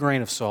a big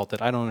grain of salt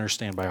that I don't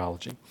understand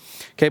biology.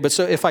 Okay, but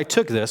so if I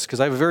took this, because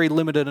I have a very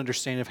limited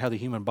understanding of how the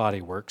human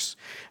body works,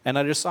 and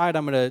I decide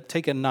I'm going to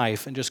take a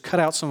knife and just cut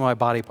out some of my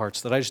body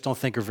parts that I just don't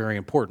think are very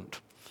important.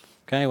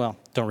 Okay, well,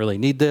 don't really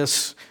need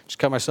this. Just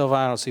cut myself out.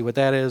 I don't see what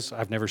that is.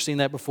 I've never seen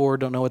that before.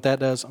 Don't know what that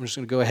does. I'm just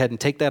going to go ahead and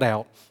take that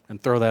out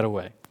and throw that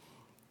away.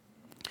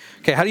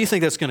 Okay, how do you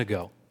think that's going to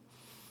go?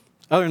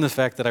 Other than the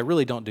fact that I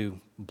really don't do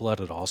blood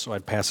at all, so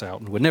I'd pass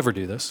out and would never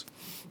do this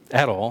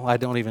at all.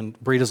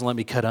 Bree doesn't let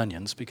me cut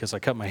onions because I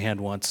cut my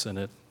hand once and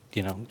it,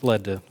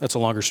 led to, that's a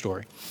longer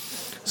story.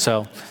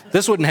 So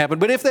this wouldn't happen.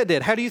 But if that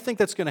did, how do you think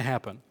that's going to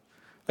happen?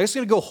 It's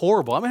going to go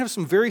horrible. I'm going to have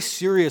some very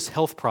serious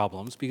health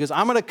problems because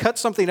I'm going to cut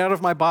something out of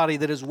my body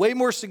that is way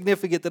more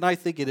significant than I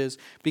think it is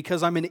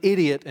because I'm an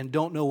idiot and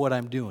don't know what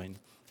I'm doing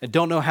and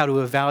don't know how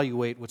to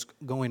evaluate what's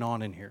going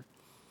on in here.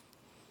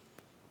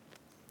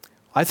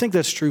 I think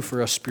that's true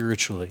for us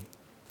spiritually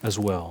as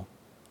well.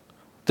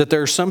 That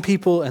there are some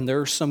people and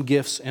there are some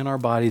gifts in our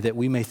body that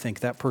we may think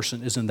that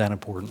person isn't that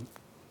important.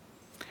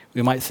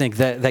 We might think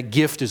that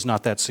gift is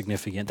not that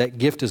significant. That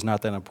gift is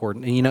not that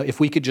important. And if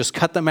we could just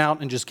cut them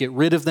out and just get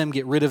rid of them,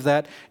 get rid of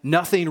that,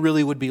 nothing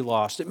really would be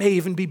lost. It may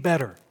even be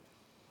better.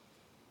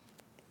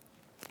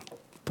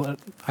 But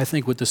I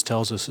think what this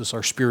tells us is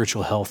our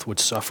spiritual health would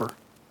suffer.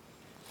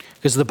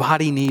 Because the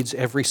body needs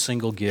every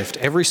single gift.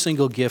 Every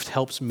single gift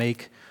helps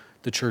make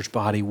the church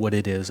body what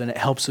it is. And it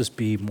helps us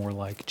be more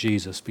like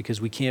Jesus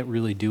because we can't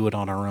really do it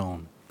on our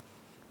own.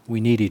 We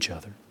need each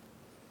other.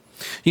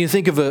 You can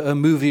think of a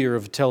movie or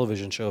of a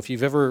television show. If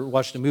you've ever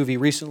watched a movie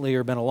recently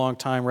or been a long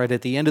time, right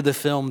at the end of the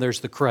film, there's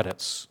the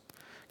credits,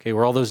 okay,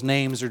 where all those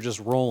names are just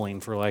rolling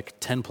for like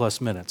 10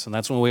 plus minutes. And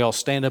that's when we all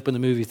stand up in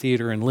the movie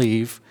theater and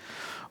leave,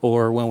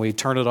 or when we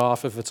turn it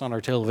off if it's on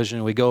our television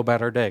and we go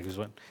about our day. Because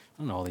I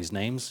don't know all these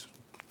names.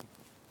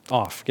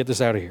 Off. Get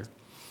this out of here.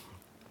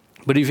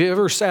 But if you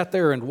ever sat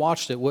there and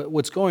watched it,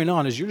 what's going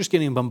on is you're just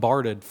getting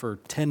bombarded for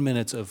 10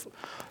 minutes of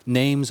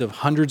names of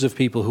hundreds of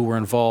people who were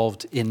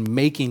involved in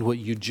making what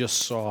you just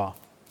saw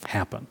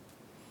happen.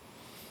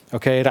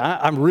 Okay, and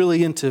I'm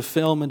really into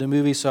film and to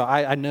movies, so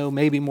I know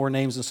maybe more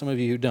names than some of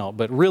you who don't.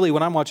 But really,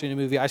 when I'm watching a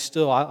movie,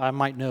 I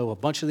might know a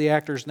bunch of the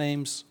actors'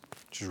 names,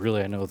 which is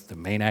really I know the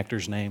main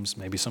actors' names,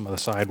 maybe some of the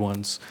side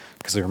ones,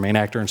 because they're a main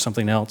actor in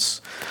something else.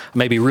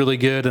 Maybe really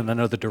good, and I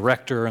know the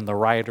director and the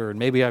writer, and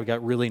maybe I've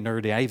got really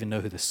nerdy. I even know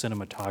who the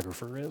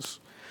cinematographer is.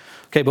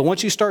 Okay, but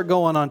once you start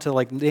going on to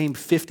like name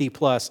 50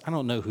 plus, I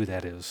don't know who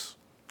that is.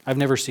 I've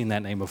never seen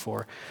that name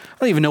before. I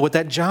don't even know what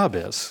that job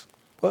is.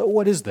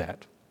 What is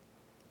that?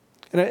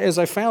 And as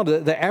I found,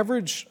 the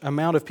average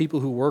amount of people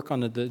who work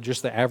on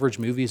just the average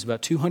movie is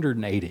about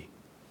 280.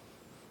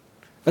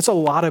 That's a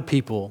lot of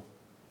people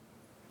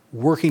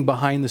working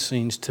behind the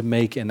scenes to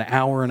make an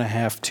hour and a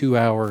half, 2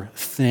 hour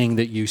thing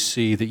that you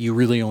see that you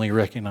really only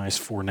recognize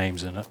 4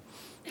 names in it,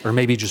 or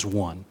maybe just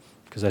one,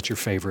 because that's your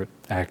favorite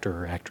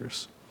actor or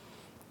actress.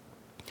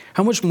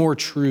 How much more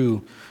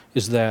true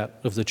is that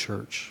of the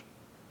church?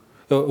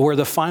 Where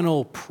the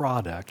final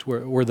product,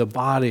 where the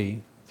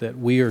body that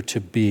we are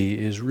to be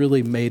is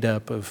really made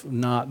up of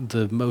not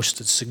the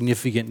most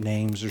significant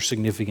names or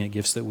significant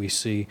gifts that we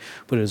see,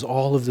 but is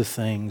all of the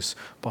things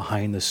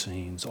behind the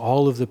scenes,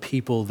 all of the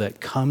people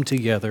that come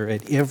together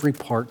at every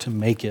part to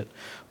make it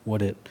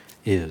what it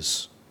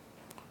is.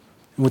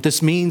 And what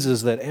this means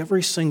is that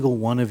every single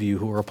one of you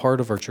who are a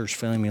part of our church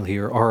family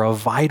here are a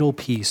vital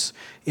piece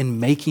in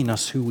making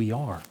us who we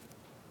are.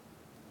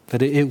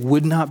 That it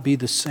would not be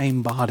the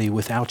same body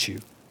without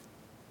you.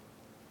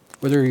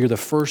 Whether you're the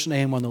first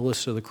name on the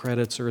list of the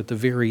credits or at the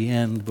very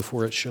end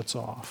before it shuts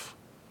off.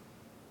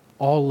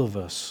 All of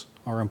us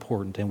are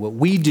important. And what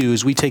we do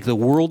is we take the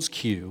world's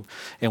cue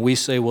and we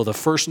say, well, the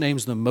first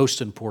name's the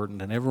most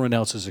important and everyone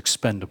else is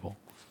expendable.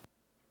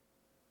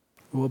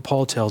 What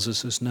Paul tells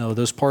us is no,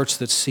 those parts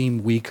that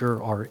seem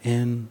weaker are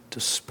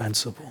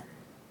indispensable.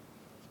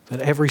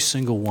 That every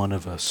single one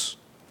of us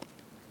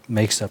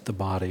makes up the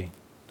body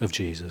of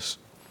Jesus.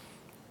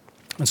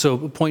 And so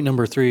point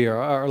number 3,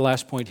 our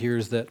last point here,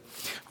 is that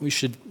we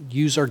should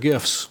use our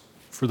gifts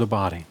for the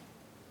body.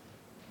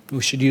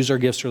 We should use our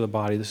gifts for the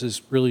body. This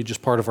is really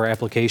just part of our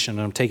application,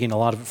 and I'm taking a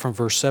lot of it from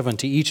verse 7.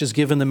 To each is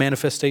given the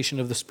manifestation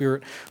of the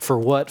Spirit for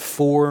what?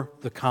 For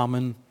the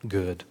common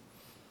good.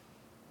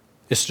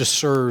 It's to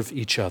serve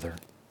each other.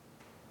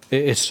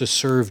 It's to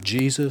serve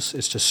Jesus.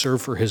 It's to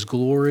serve for His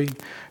glory,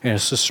 and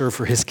it's to serve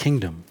for His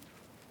kingdom.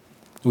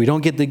 We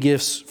don't get the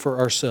gifts for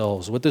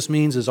ourselves. What this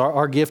means is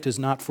our gift is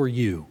not for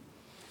you.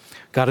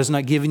 God has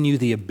not given you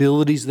the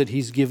abilities that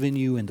He's given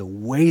you and the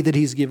way that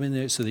He's given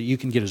it so that you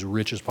can get as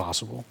rich as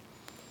possible.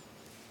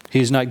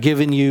 He's not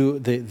given you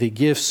the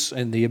gifts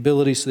and the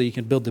abilities so that you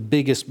can build the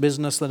biggest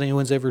business that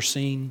anyone's ever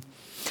seen.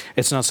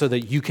 It's not so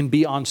that you can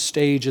be on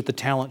stage at the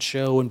talent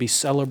show and be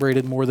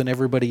celebrated more than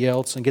everybody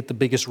else and get the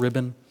biggest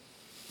ribbon.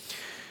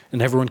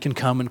 And everyone can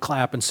come and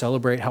clap and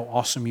celebrate how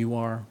awesome you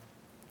are.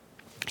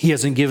 He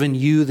hasn't given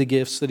you the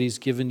gifts that He's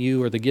given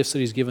you or the gifts that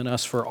He's given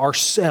us for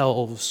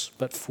ourselves,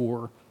 but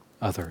for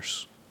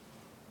others.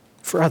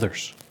 For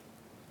others.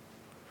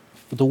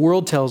 What the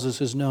world tells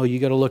us is, no, you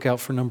got to look out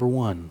for number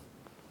one.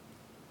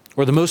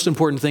 Or the most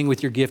important thing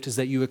with your gift is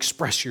that you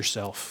express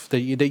yourself,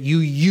 that you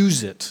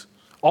use it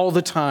all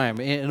the time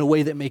in a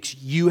way that makes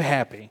you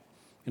happy,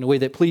 in a way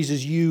that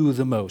pleases you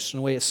the most, in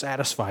a way that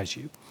satisfies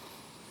you.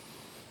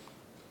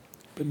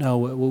 But no,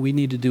 what we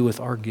need to do with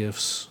our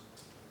gifts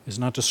is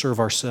not to serve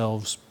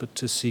ourselves, but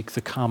to seek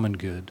the common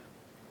good,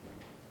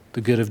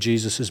 the good of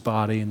Jesus'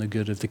 body and the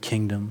good of the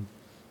kingdom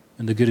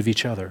and the good of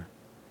each other.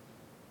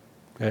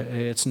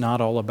 It's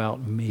not all about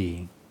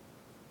me.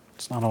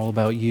 It's not all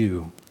about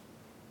you.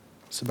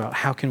 It's about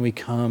how can we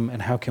come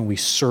and how can we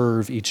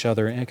serve each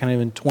other. And kind of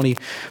in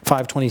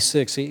 25,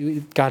 26,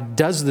 God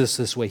does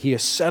this way. He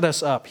has set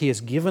us up. He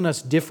has given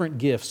us different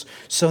gifts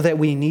so that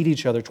we need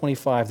each other.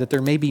 25, that there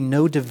may be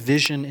no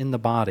division in the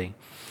body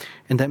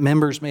and that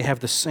members may have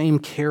the same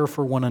care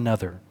for one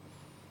another.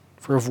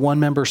 For if one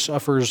member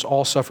suffers,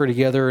 all suffer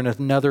together, and if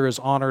another is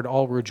honored,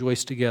 all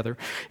rejoice together.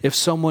 If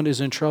someone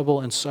is in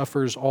trouble and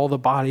suffers, all the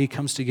body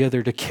comes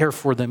together to care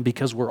for them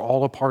because we're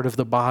all a part of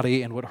the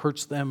body, and what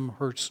hurts them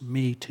hurts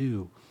me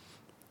too.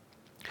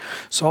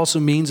 This also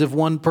means if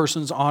one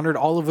person's honored,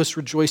 all of us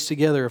rejoice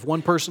together. If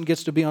one person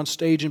gets to be on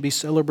stage and be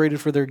celebrated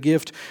for their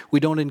gift, we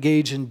don't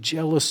engage in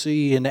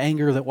jealousy and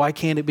anger that why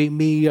can't it be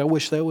me? I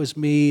wish that was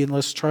me, and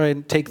let's try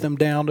and take them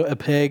down a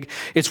peg.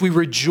 It's we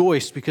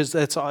rejoice because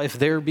that's if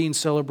they're being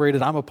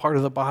celebrated, I'm a part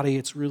of the body.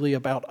 It's really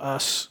about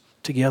us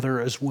together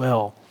as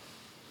well.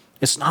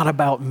 It's not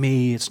about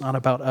me. It's not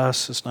about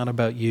us. It's not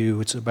about you.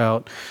 It's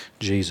about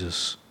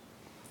Jesus.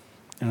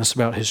 And it's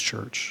about His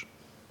church.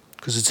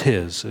 Because it's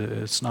His,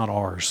 it's not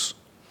ours.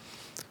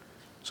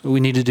 So what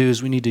we need to do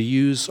is we need to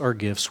use our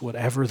gifts,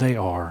 whatever they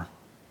are,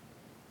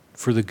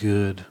 for the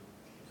good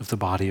of the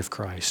body of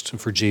Christ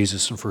and for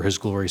Jesus and for His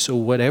glory. So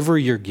whatever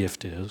your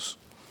gift is,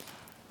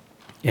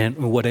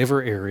 in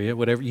whatever area,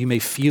 whatever you may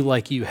feel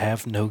like you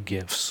have no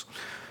gifts,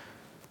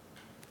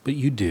 but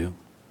you do.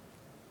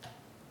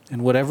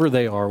 And whatever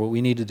they are, what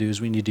we need to do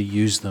is we need to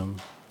use them,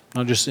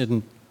 not just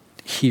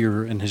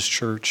here in His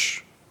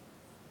church,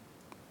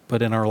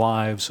 but in our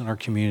lives, in our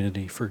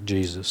community for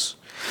Jesus.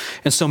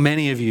 And so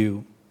many of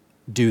you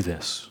do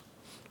this.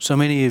 So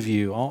many of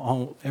you,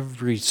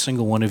 every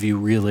single one of you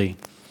really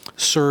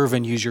serve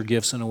and use your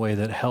gifts in a way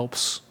that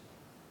helps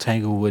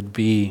Tanglewood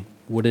be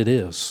what it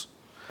is.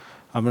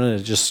 I'm going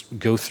to just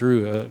go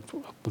through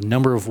a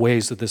number of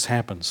ways that this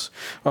happens.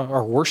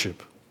 Our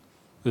worship,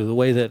 the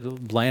way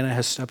that Lana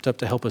has stepped up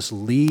to help us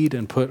lead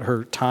and put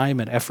her time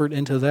and effort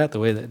into that, the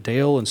way that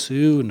Dale and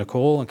Sue and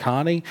Nicole and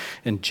Connie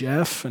and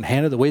Jeff and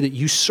Hannah, the way that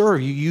you serve,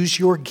 you use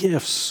your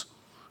gifts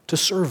to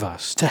serve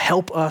us, to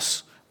help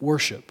us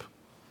worship.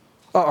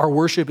 Our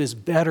worship is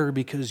better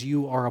because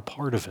you are a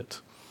part of it.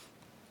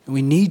 And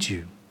we need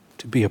you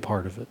to be a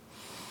part of it.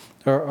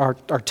 Our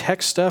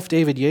tech stuff,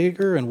 David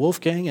Yeager and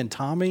Wolfgang and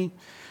Tommy,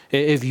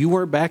 if you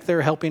weren't back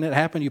there helping it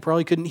happen, you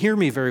probably couldn't hear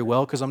me very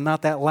well because I'm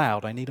not that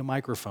loud. I need a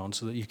microphone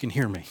so that you can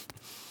hear me.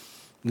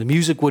 The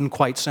music wouldn't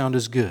quite sound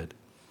as good.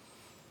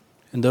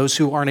 And those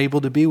who aren't able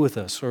to be with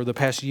us for the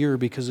past year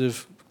because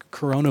of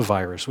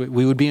coronavirus,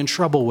 we would be in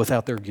trouble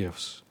without their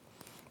gifts.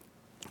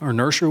 Our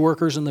nursery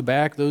workers in the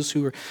back, those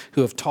who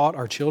have taught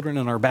our children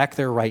and are back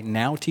there right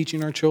now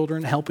teaching our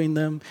children, helping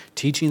them,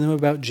 teaching them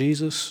about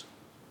Jesus,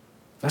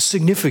 that's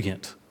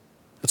significant.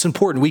 That's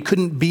important. We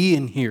couldn't be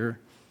in here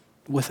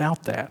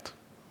without that.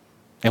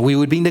 And we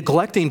would be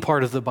neglecting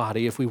part of the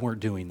body if we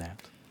weren't doing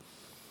that.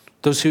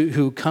 Those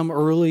who come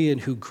early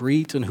and who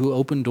greet and who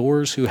open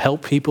doors, who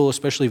help people,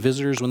 especially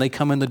visitors, when they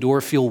come in the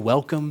door, feel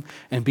welcome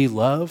and be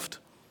loved,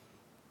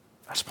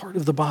 that's part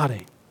of the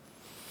body.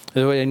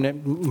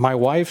 And my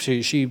wife,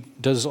 she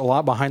does a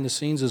lot behind the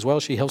scenes as well.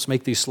 She helps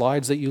make these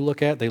slides that you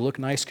look at. They look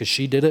nice because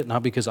she did it,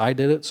 not because I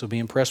did it, so be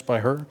impressed by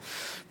her.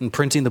 And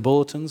printing the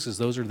bulletins, as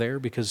those are there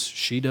because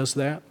she does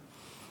that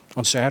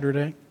on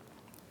Saturday.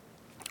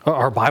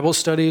 Our Bible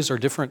studies, our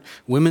different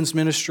women's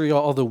ministry,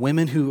 all the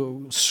women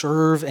who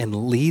serve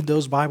and lead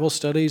those Bible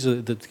studies,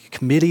 the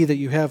committee that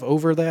you have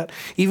over that,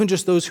 even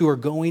just those who are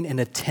going and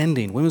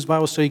attending. Women's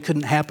Bible study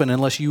couldn't happen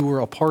unless you were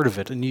a part of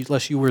it and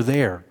unless you were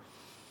there.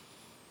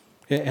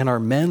 And our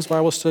men's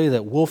Bible study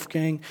that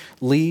Wolfgang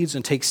leads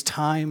and takes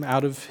time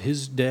out of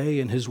his day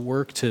and his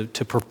work to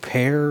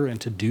prepare and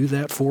to do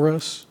that for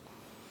us.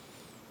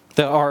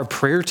 That our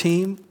prayer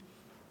team,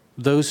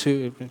 those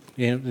who,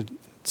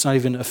 it's not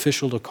even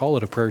official to call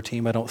it a prayer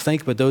team, I don't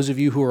think, but those of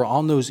you who are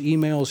on those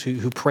emails,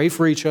 who pray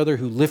for each other,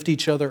 who lift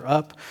each other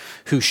up,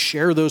 who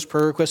share those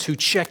prayer requests, who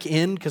check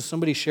in because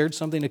somebody shared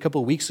something a couple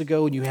of weeks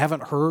ago and you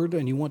haven't heard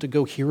and you want to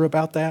go hear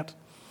about that.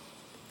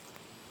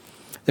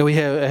 That we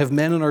have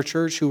men in our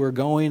church who are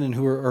going and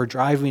who are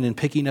driving and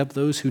picking up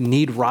those who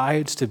need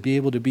rides to be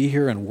able to be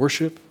here and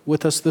worship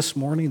with us this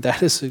morning.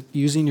 That is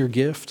using your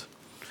gift.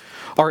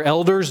 Our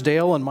elders,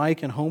 Dale and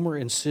Mike and Homer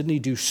and Sydney,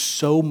 do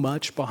so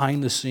much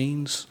behind the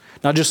scenes,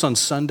 not just on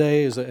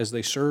Sunday as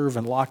they serve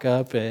and lock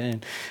up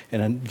and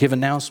give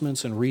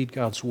announcements and read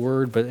God's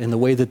word, but in the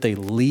way that they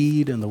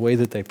lead and the way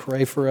that they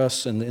pray for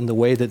us and in the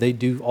way that they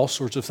do all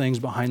sorts of things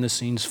behind the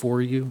scenes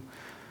for you.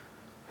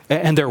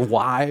 And their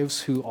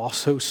wives who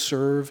also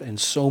serve in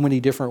so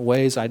many different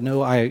ways. I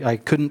know I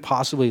couldn't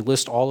possibly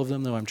list all of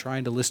them, though I'm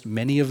trying to list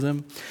many of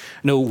them.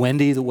 I know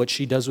Wendy, what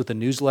she does with the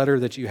newsletter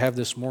that you have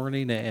this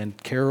morning, and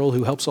Carol,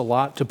 who helps a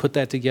lot to put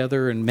that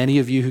together, and many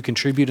of you who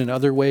contribute in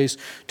other ways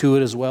to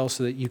it as well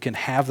so that you can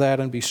have that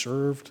and be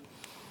served.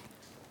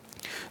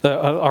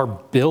 Our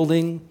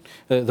building,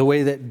 the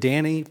way that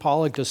Danny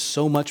Pollock does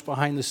so much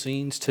behind the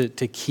scenes to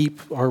take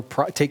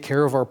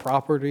care of our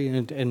property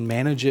and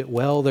manage it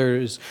well.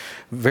 There's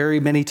very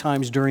many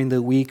times during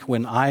the week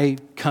when I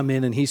come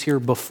in and he's here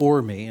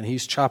before me and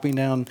he's chopping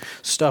down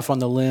stuff on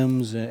the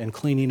limbs and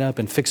cleaning up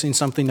and fixing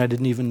something I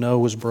didn't even know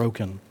was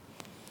broken.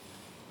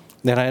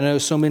 And I know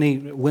so many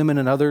women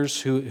and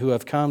others who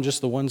have come,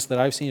 just the ones that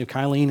I've seen,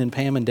 Kylene and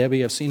Pam and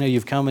Debbie, I've seen how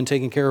you've come and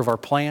taken care of our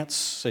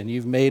plants and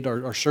you've made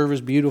our service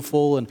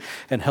beautiful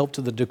and helped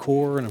to the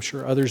decor, and I'm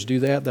sure others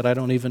do that I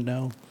don't even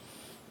know.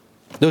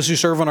 Those who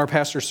serve on our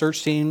pastor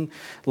search team,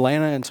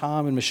 Lana and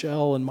Tom and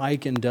Michelle and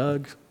Mike and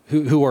Doug,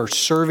 who are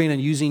serving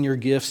and using your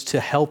gifts to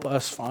help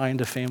us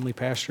find a family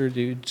pastor.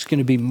 Dude, it's going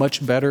to be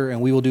much better,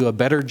 and we will do a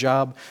better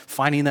job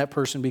finding that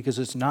person because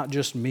it's not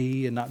just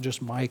me and not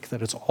just Mike,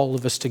 that it's all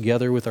of us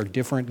together with our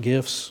different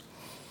gifts.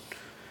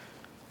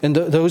 And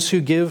those who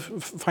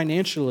give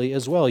financially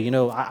as well.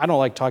 I don't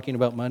like talking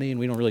about money, and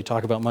we don't really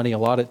talk about money a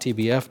lot at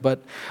TBF, but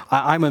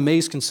I'm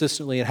amazed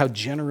consistently at how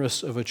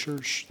generous of a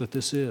church that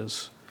this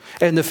is.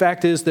 And the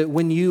fact is that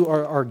when you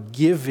are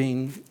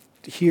giving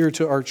here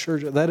to our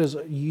church, that is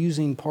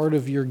using part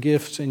of your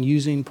gifts and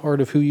using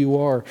part of who you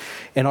are.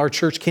 And our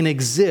church can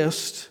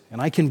exist, and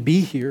I can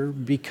be here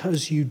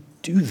because you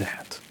do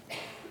that.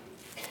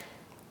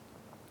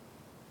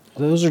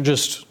 Those are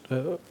just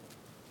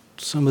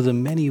some of the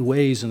many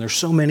ways, and there's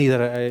so many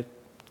that I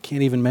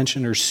can't even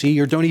mention or see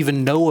or don't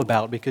even know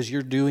about because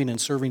you're doing and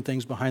serving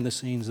things behind the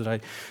scenes that I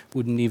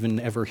wouldn't even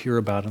ever hear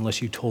about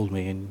unless you told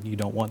me, and you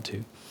don't want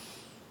to.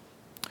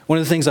 One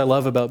of the things I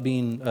love about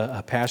being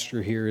a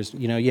pastor here is,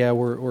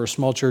 we're a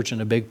small church in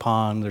a big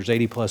pond. There's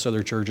 80 plus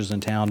other churches in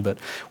town. But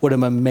what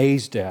I'm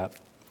amazed at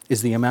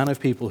is the amount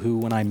of people who,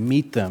 when I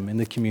meet them in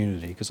the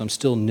community, because I'm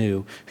still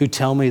new, who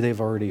tell me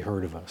they've already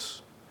heard of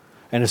us.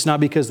 And it's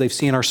not because they've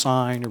seen our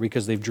sign or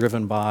because they've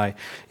driven by.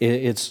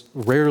 It's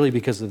rarely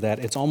because of that.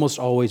 It's almost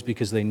always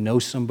because they know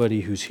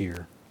somebody who's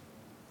here.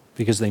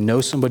 Because they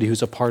know somebody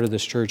who's a part of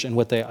this church. And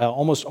what they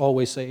almost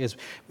always say is,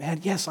 man,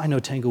 yes, I know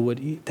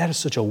Tanglewood. That is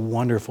such a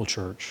wonderful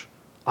church.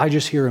 I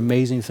just hear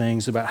amazing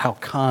things about how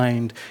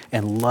kind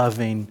and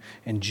loving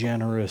and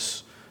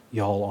generous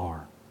y'all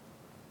are.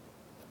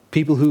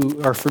 People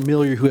who are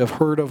familiar, who have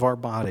heard of our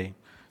body,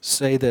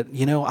 say that,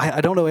 I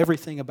don't know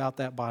everything about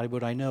that body,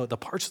 but I know the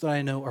parts that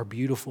I know are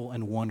beautiful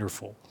and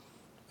wonderful,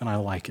 and I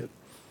like it.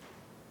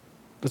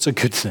 That's a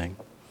good thing.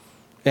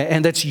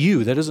 And that's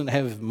you. That doesn't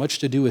have much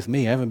to do with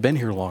me. I haven't been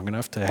here long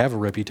enough to have a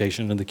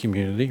reputation in the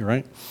community,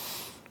 right?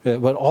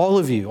 But all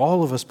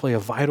of us play a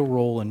vital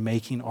role in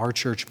making our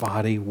church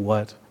body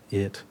what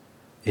it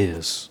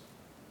is.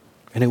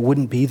 And it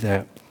wouldn't be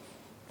that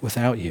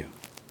without you.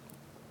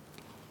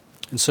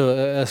 And so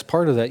as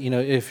part of that,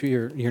 if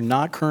you're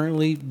not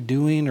currently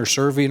doing or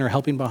serving or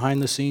helping behind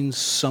the scenes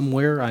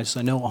somewhere, I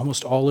know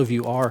almost all of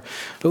you are,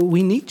 but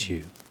we need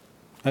you.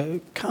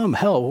 Come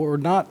help. We're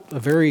not a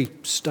very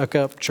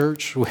stuck-up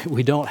church.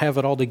 We don't have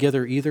it all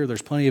together either.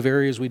 There's plenty of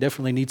areas we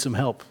definitely need some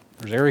help.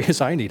 There's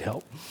areas I need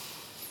help.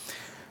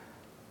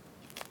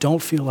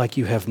 Don't feel like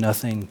you have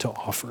nothing to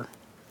offer.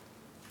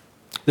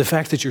 The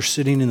fact that you're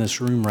sitting in this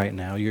room right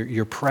now,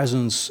 your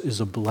presence is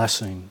a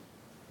blessing.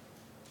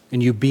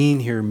 And you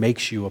being here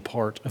makes you a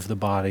part of the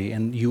body,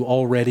 and you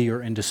already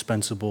are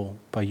indispensable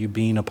by you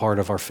being a part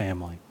of our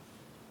family.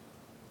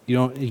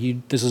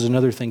 This is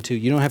another thing too.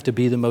 You don't have to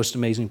be the most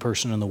amazing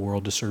person in the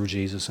world to serve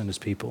Jesus and his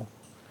people.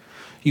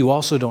 You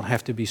also don't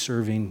have to be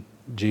serving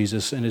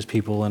Jesus and his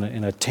people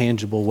in a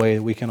tangible way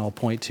that we can all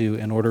point to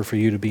in order for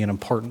you to be an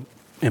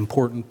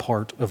important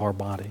part of our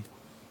body.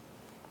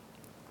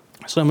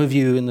 Some of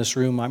you in this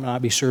room might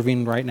not be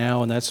serving right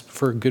now, and that's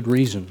for a good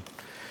reason.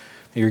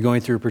 You're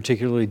going through a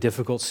particularly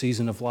difficult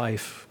season of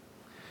life.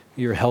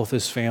 Your health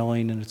is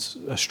failing, and it's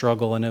a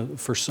struggle. And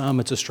for some,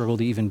 it's a struggle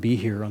to even be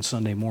here on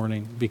Sunday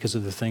morning because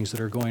of the things that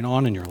are going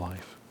on in your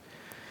life.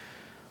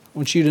 I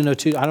want you to know,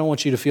 too, I don't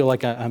want you to feel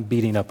like I'm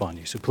beating up on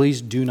you. So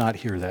please do not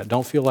hear that.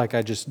 Don't feel like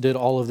I just did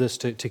all of this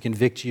to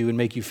convict you and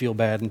make you feel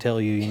bad and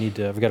tell you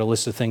I've got a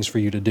list of things for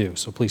you to do.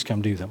 So please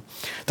come do them.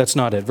 That's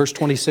not it. Verse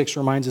 26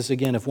 reminds us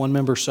again, if one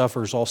member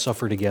suffers, all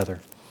suffer together.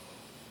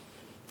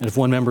 And if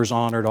one member is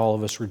honored, all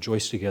of us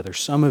rejoice together.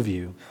 Some of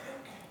you,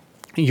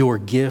 your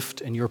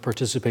gift and your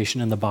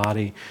participation in the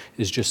body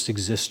is just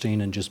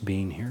existing and just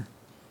being here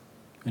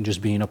and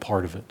just being a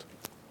part of it.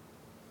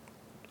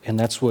 And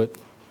that's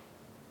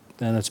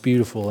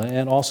beautiful.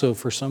 And also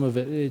for some of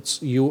it,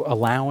 it's you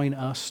allowing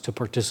us to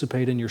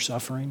participate in your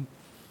suffering,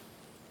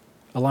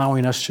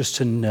 allowing us just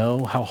to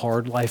know how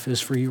hard life is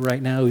for you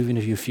right now. Even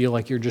if you feel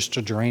like you're just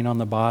a drain on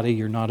the body,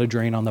 you're not a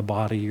drain on the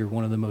body. You're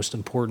one of the most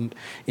important,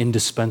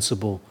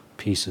 indispensable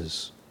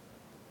pieces.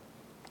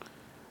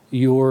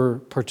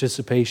 Your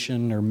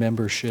participation or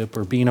membership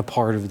or being a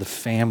part of the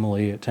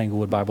family at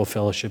Tanglewood Bible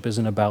Fellowship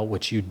isn't about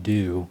what you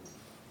do.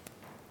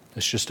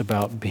 It's just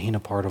about being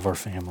a part of our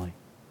family.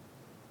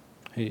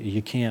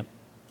 You can't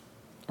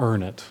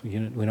earn it.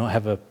 We don't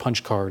have a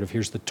punch card of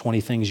here's the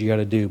 20 things you got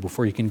to do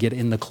before you can get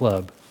in the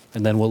club,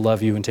 and then we'll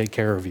love you and take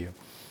care of you.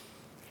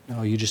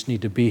 No, you just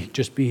need to be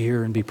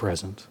here and be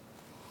present.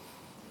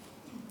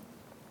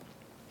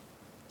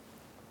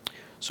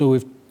 So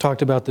we've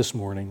talked about this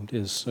morning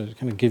is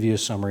kind of give you a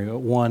summary.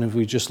 One,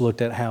 we just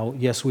looked at how,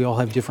 yes, we all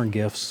have different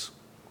gifts,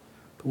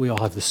 but we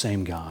all have the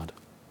same God.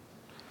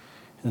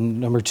 And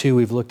number two,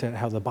 we've looked at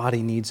how the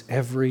body needs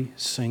every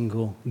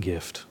single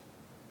gift,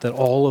 that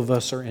all of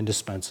us are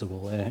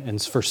indispensable.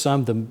 And for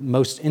some, the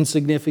most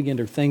insignificant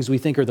or things we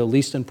think are the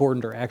least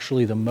important are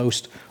actually the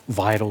most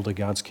vital to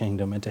God's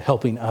kingdom and to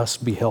helping us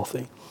be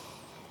healthy.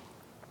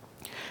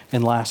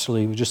 And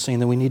lastly, we're just saying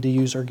that we need to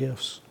use our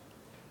gifts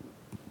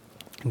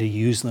and to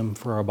use them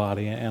for our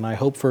body. And I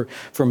hope for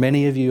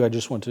many of you, I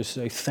just want to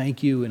say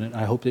thank you, and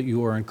I hope that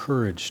you are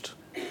encouraged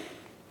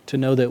to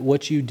know that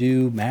what you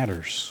do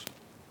matters.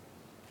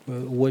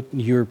 What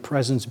your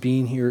presence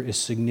being here is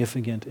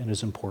significant and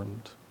is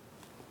important.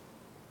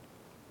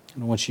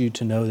 And I want you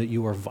to know that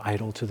you are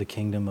vital to the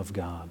kingdom of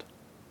God.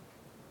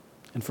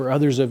 And for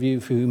others of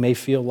you who may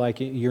feel like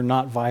you're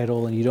not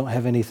vital and you don't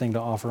have anything to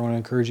offer, I want to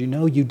encourage you,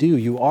 no, you do.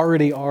 You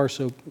already are,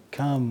 so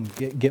come,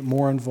 get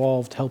more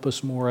involved, help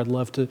us more. I'd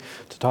love to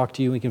talk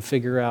to you. We can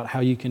figure out how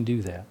you can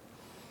do that.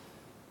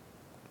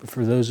 But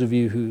for those of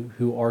you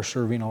who are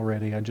serving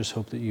already, I just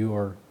hope that you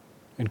are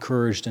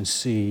encouraged and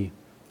see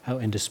how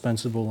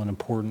indispensable and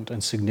important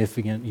and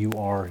significant you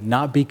are,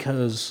 not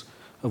because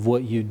of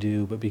what you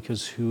do, but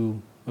because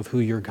of who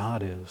your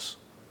God is,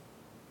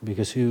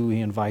 because who He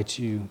invites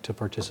you to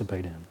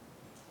participate in.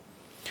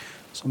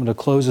 So I'm going to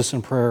close this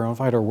in prayer. I'll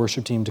invite our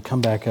worship team to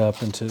come back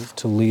up and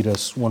to lead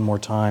us one more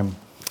time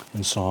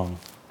in song.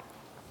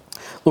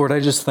 Lord, I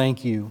just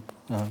thank you.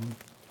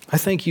 I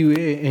thank you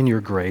in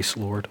your grace,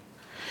 Lord,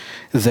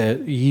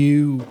 that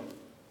you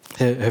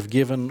have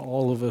given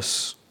all of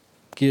us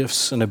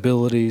gifts and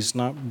abilities,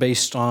 not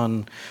based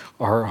on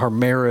our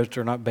merit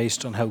or not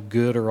based on how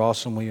good or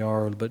awesome we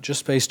are, but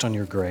just based on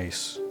your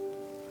grace.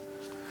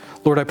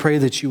 Lord, I pray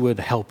that you would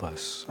help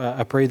us.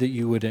 I pray that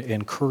you would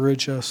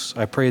encourage us.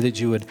 I pray that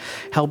you would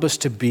help us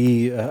to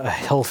be a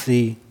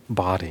healthy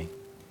body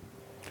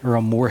or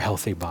a more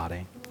healthy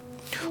body.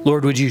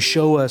 Lord, would you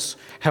show us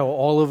how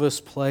all of us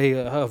play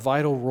a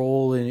vital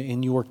role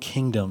in your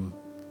kingdom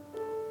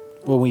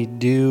when we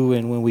do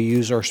and when we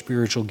use our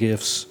spiritual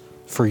gifts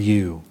for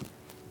you.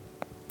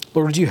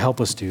 Lord, would you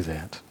help us do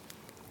that?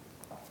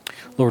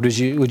 Lord,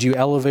 would you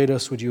elevate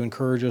us? Would you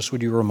encourage us?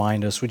 Would you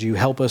remind us? Would you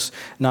help us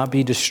not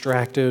be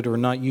distracted or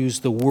not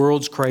use the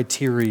world's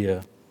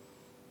criteria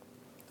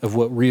of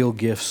what real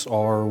gifts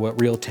are,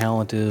 what real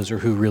talent is, or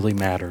who really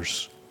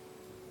matters?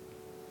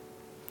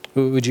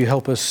 Would you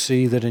help us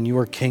see that in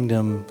your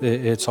kingdom,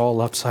 it's all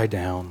upside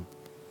down?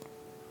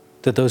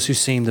 That those who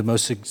seem the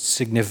most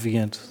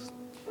significant,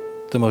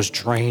 the most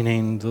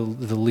draining, the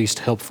least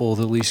helpful,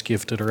 the least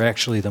gifted are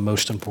actually the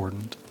most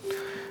important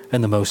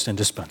and the most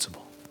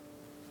indispensable.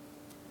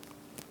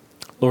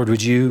 Lord,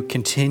 would you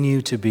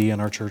continue to be in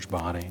our church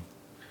body?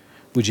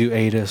 Would you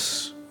aid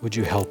us? Would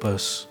you help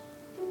us?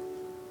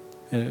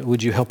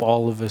 Would you help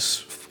all of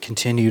us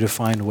continue to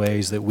find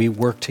ways that we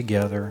work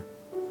together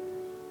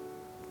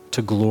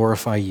to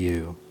glorify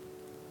you,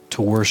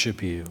 to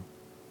worship you,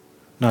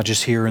 not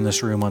just here in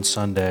this room on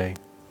Sunday,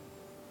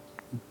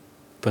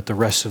 but the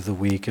rest of the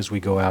week as we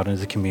go out into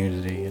the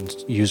community and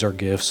use our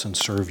gifts and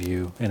serve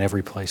you in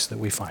every place that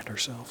we find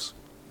ourselves.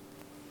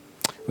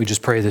 We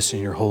just pray this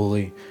in your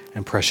holy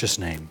and precious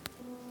name.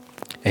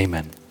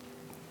 Amen.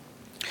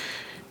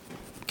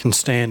 Can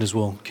stand as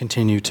we'll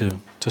continue to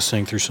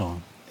sing through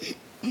song.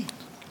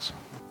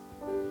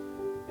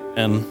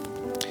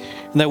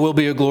 And that will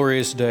be a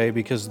glorious day,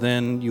 because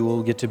then you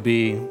will get to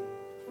be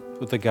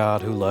with the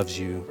God who loves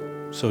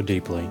you so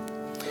deeply.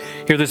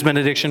 Hear this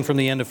benediction from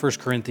the end of 1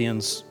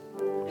 Corinthians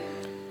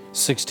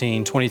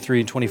 16, 23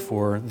 and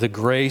 24. The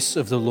grace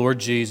of the Lord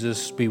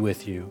Jesus be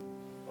with you,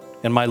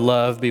 and my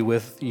love be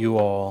with you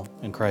all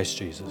in Christ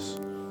Jesus.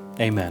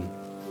 Amen.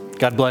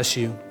 God bless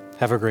you.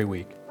 Have a great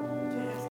week.